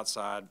to be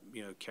outside,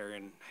 you know,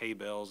 carrying hay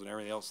bales and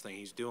everything else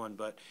he's doing,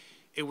 but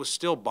it was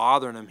still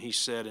bothering him, he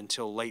said,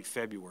 until late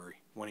February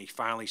when he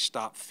finally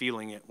stopped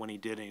feeling it when he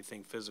did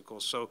anything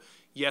physical. So,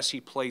 yes, he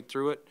played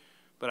through it,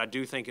 but I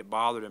do think it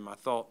bothered him. I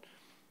thought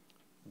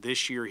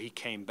this year he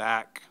came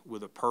back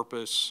with a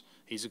purpose.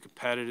 He's a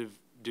competitive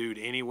dude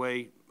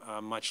anyway,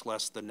 much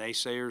less the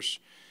naysayers.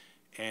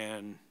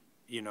 And,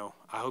 you know,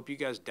 I hope you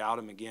guys doubt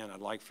him again.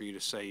 I'd like for you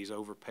to say he's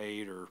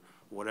overpaid or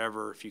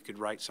whatever. If you could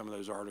write some of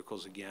those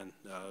articles again,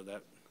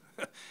 that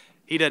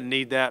he doesn't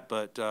need that,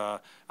 but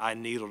I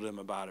needled him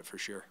about it for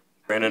sure.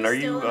 Brandon, are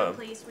you still in a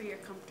place where you're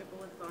comfortable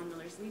with Von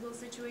Miller's legal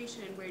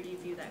situation, and where do you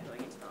view that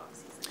going into the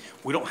offseason?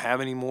 We don't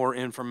have any more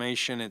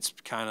information. It's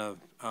kind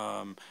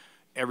of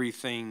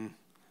everything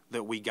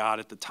that we got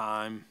at the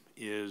time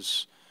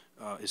is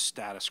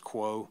status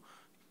quo.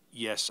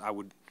 Yes,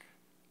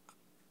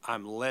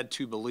 I'm led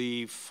to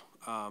believe,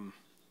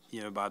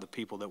 you know, by the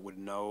people that would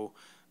know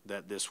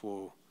that this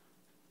will,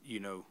 you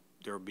know,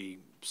 there will be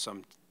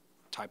some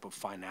type of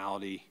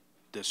finality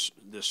this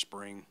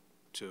spring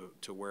to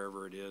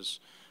wherever it is.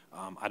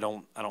 I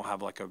don't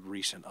have like a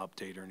recent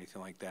update or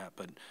anything like that,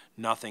 but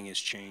nothing has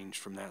changed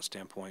from that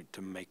standpoint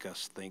to make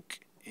us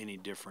think any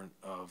different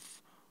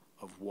of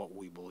what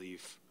we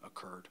believe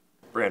occurred.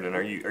 Brandon,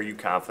 are you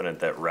confident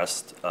that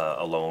rest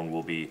alone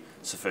will be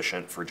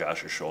sufficient for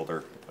Josh's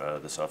shoulder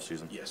this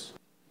offseason? Yes.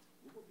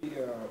 What would be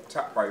a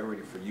top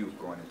priority for you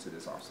going into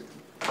this offseason?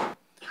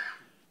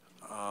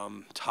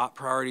 Top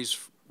priorities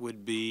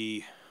would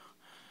be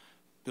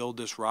build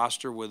this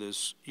roster with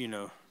as, you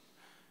know,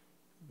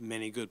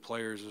 many good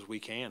players as we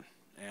can,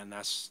 and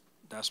that's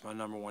my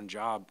number one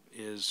job.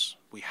 Is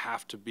we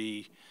have to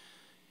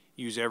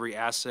use every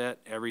asset,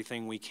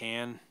 everything we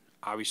can.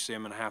 Obviously,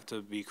 I'm going to have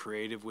to be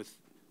creative with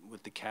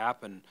the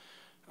cap, and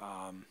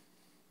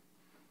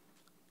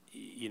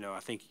you know,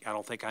 I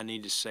don't think I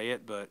need to say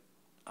it, but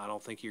I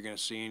don't think you're going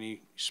to see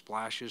any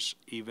splashes.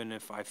 Even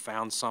if I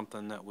found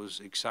something that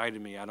was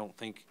exciting me, I don't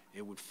think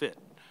it would fit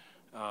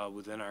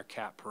within our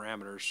cap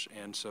parameters.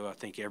 And so I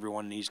think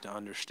everyone needs to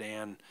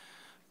understand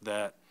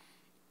that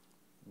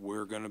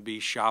we're going to be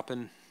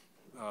shopping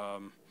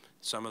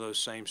some of those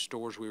same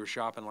stores we were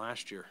shopping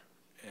last year,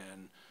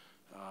 and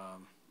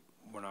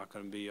we're not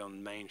going to be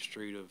on Main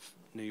Street of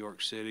New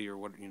York City or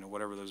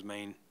whatever those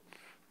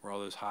where all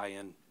those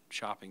high-end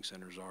shopping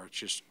centers are.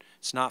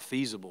 It's not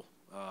feasible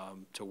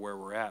to where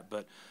we're at,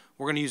 but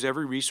we're going to use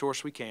every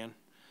resource we can,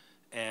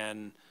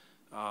 and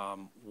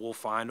we'll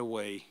find a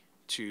way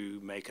to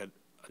make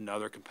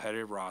another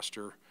competitive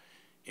roster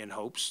in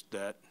hopes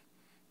that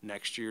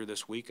next year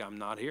this week I'm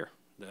not here,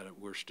 that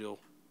we're still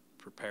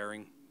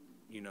preparing,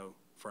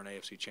 for an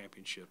AFC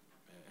championship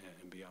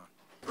and beyond.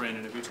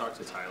 Brandon, have you talked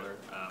to Tyler?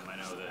 I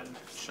know that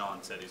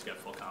Sean said he's got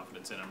full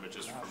confidence in him, but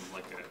just from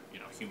like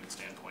a human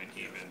standpoint,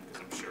 even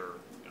because I'm sure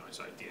I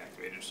saw he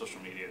deactivated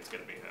social media. It's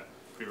going to be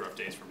pretty rough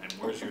days from him.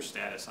 Where's your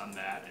status on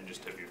that, and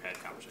just have you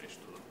had conversations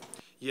with him?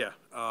 Yeah,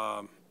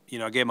 I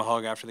gave him a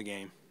hug after the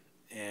game,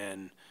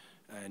 and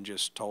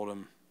just told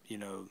him,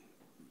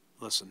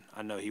 listen,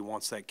 I know he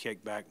wants that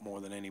kick back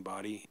more than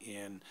anybody,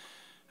 and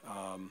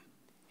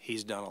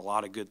he's done a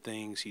lot of good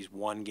things. He's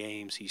won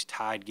games. He's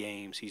tied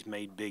games. He's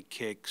made big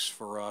kicks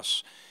for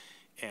us.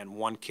 And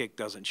one kick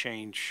doesn't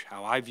change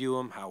how I view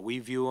him, how we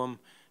view him,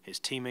 his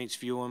teammates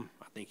view him.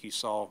 I think you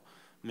saw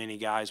many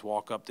guys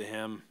walk up to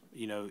him,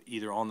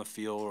 either on the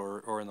field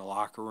or in the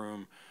locker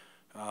room.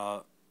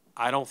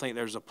 I don't think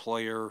there's a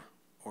player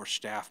or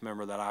staff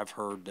member that I've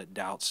heard that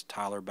doubts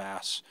Tyler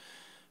Bass.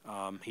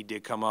 He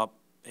did come up,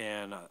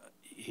 and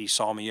he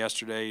saw me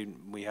yesterday.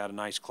 We had a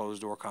nice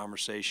closed-door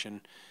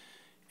conversation.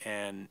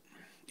 And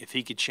if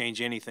he could change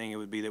anything, it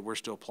would be that we're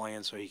still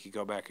playing so he could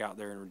go back out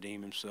there and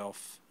redeem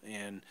himself.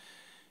 And,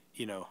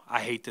 I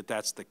hate that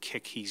that's the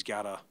kick he's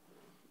got to,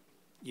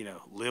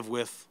 live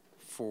with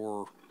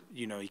for,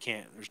 he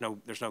can't,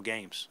 there's no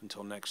games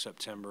until next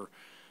September.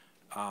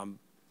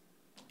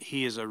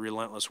 He is a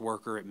relentless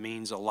worker. It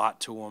means a lot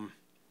to him,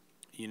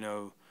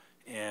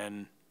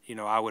 and,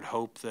 I would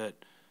hope that,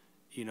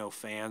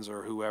 fans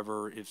or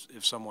whoever,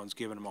 if someone's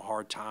giving him a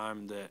hard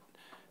time, that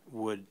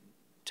would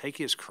take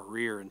his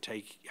career and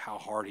take how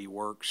hard he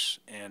works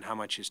and how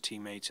much his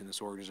teammates in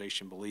this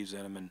organization believes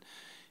in him,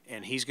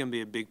 and he's going to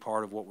be a big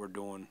part of what we're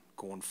doing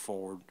going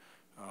forward.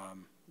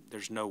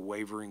 There's no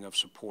wavering of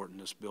support in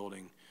this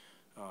building,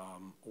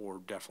 or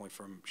definitely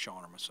from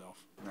Sean or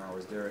myself. Now,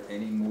 is there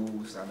any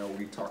moves? I know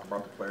we talked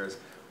about the players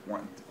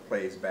wanting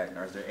plays back.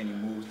 Now, is there any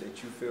moves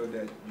that you feel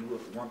that you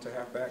would want to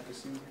have back this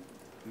season?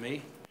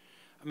 Me?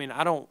 I mean,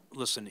 I don't –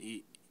 listen,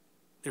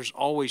 there's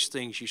always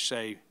things you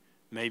say,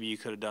 maybe you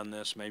could have done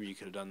this, maybe you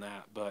could have done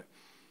that, but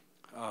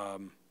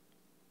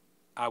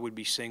I would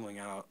be singling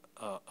out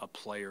a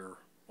player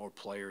or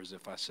players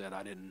if I said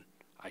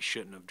I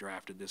shouldn't have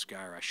drafted this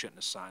guy or I shouldn't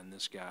have signed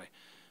this guy.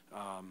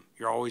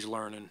 You're always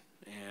learning,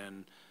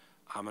 and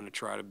I'm going to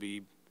try to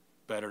be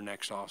better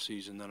next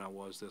offseason than I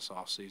was this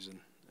offseason,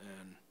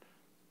 and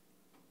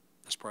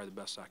that's probably the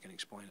best I can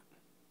explain it.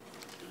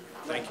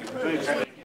 Thank you.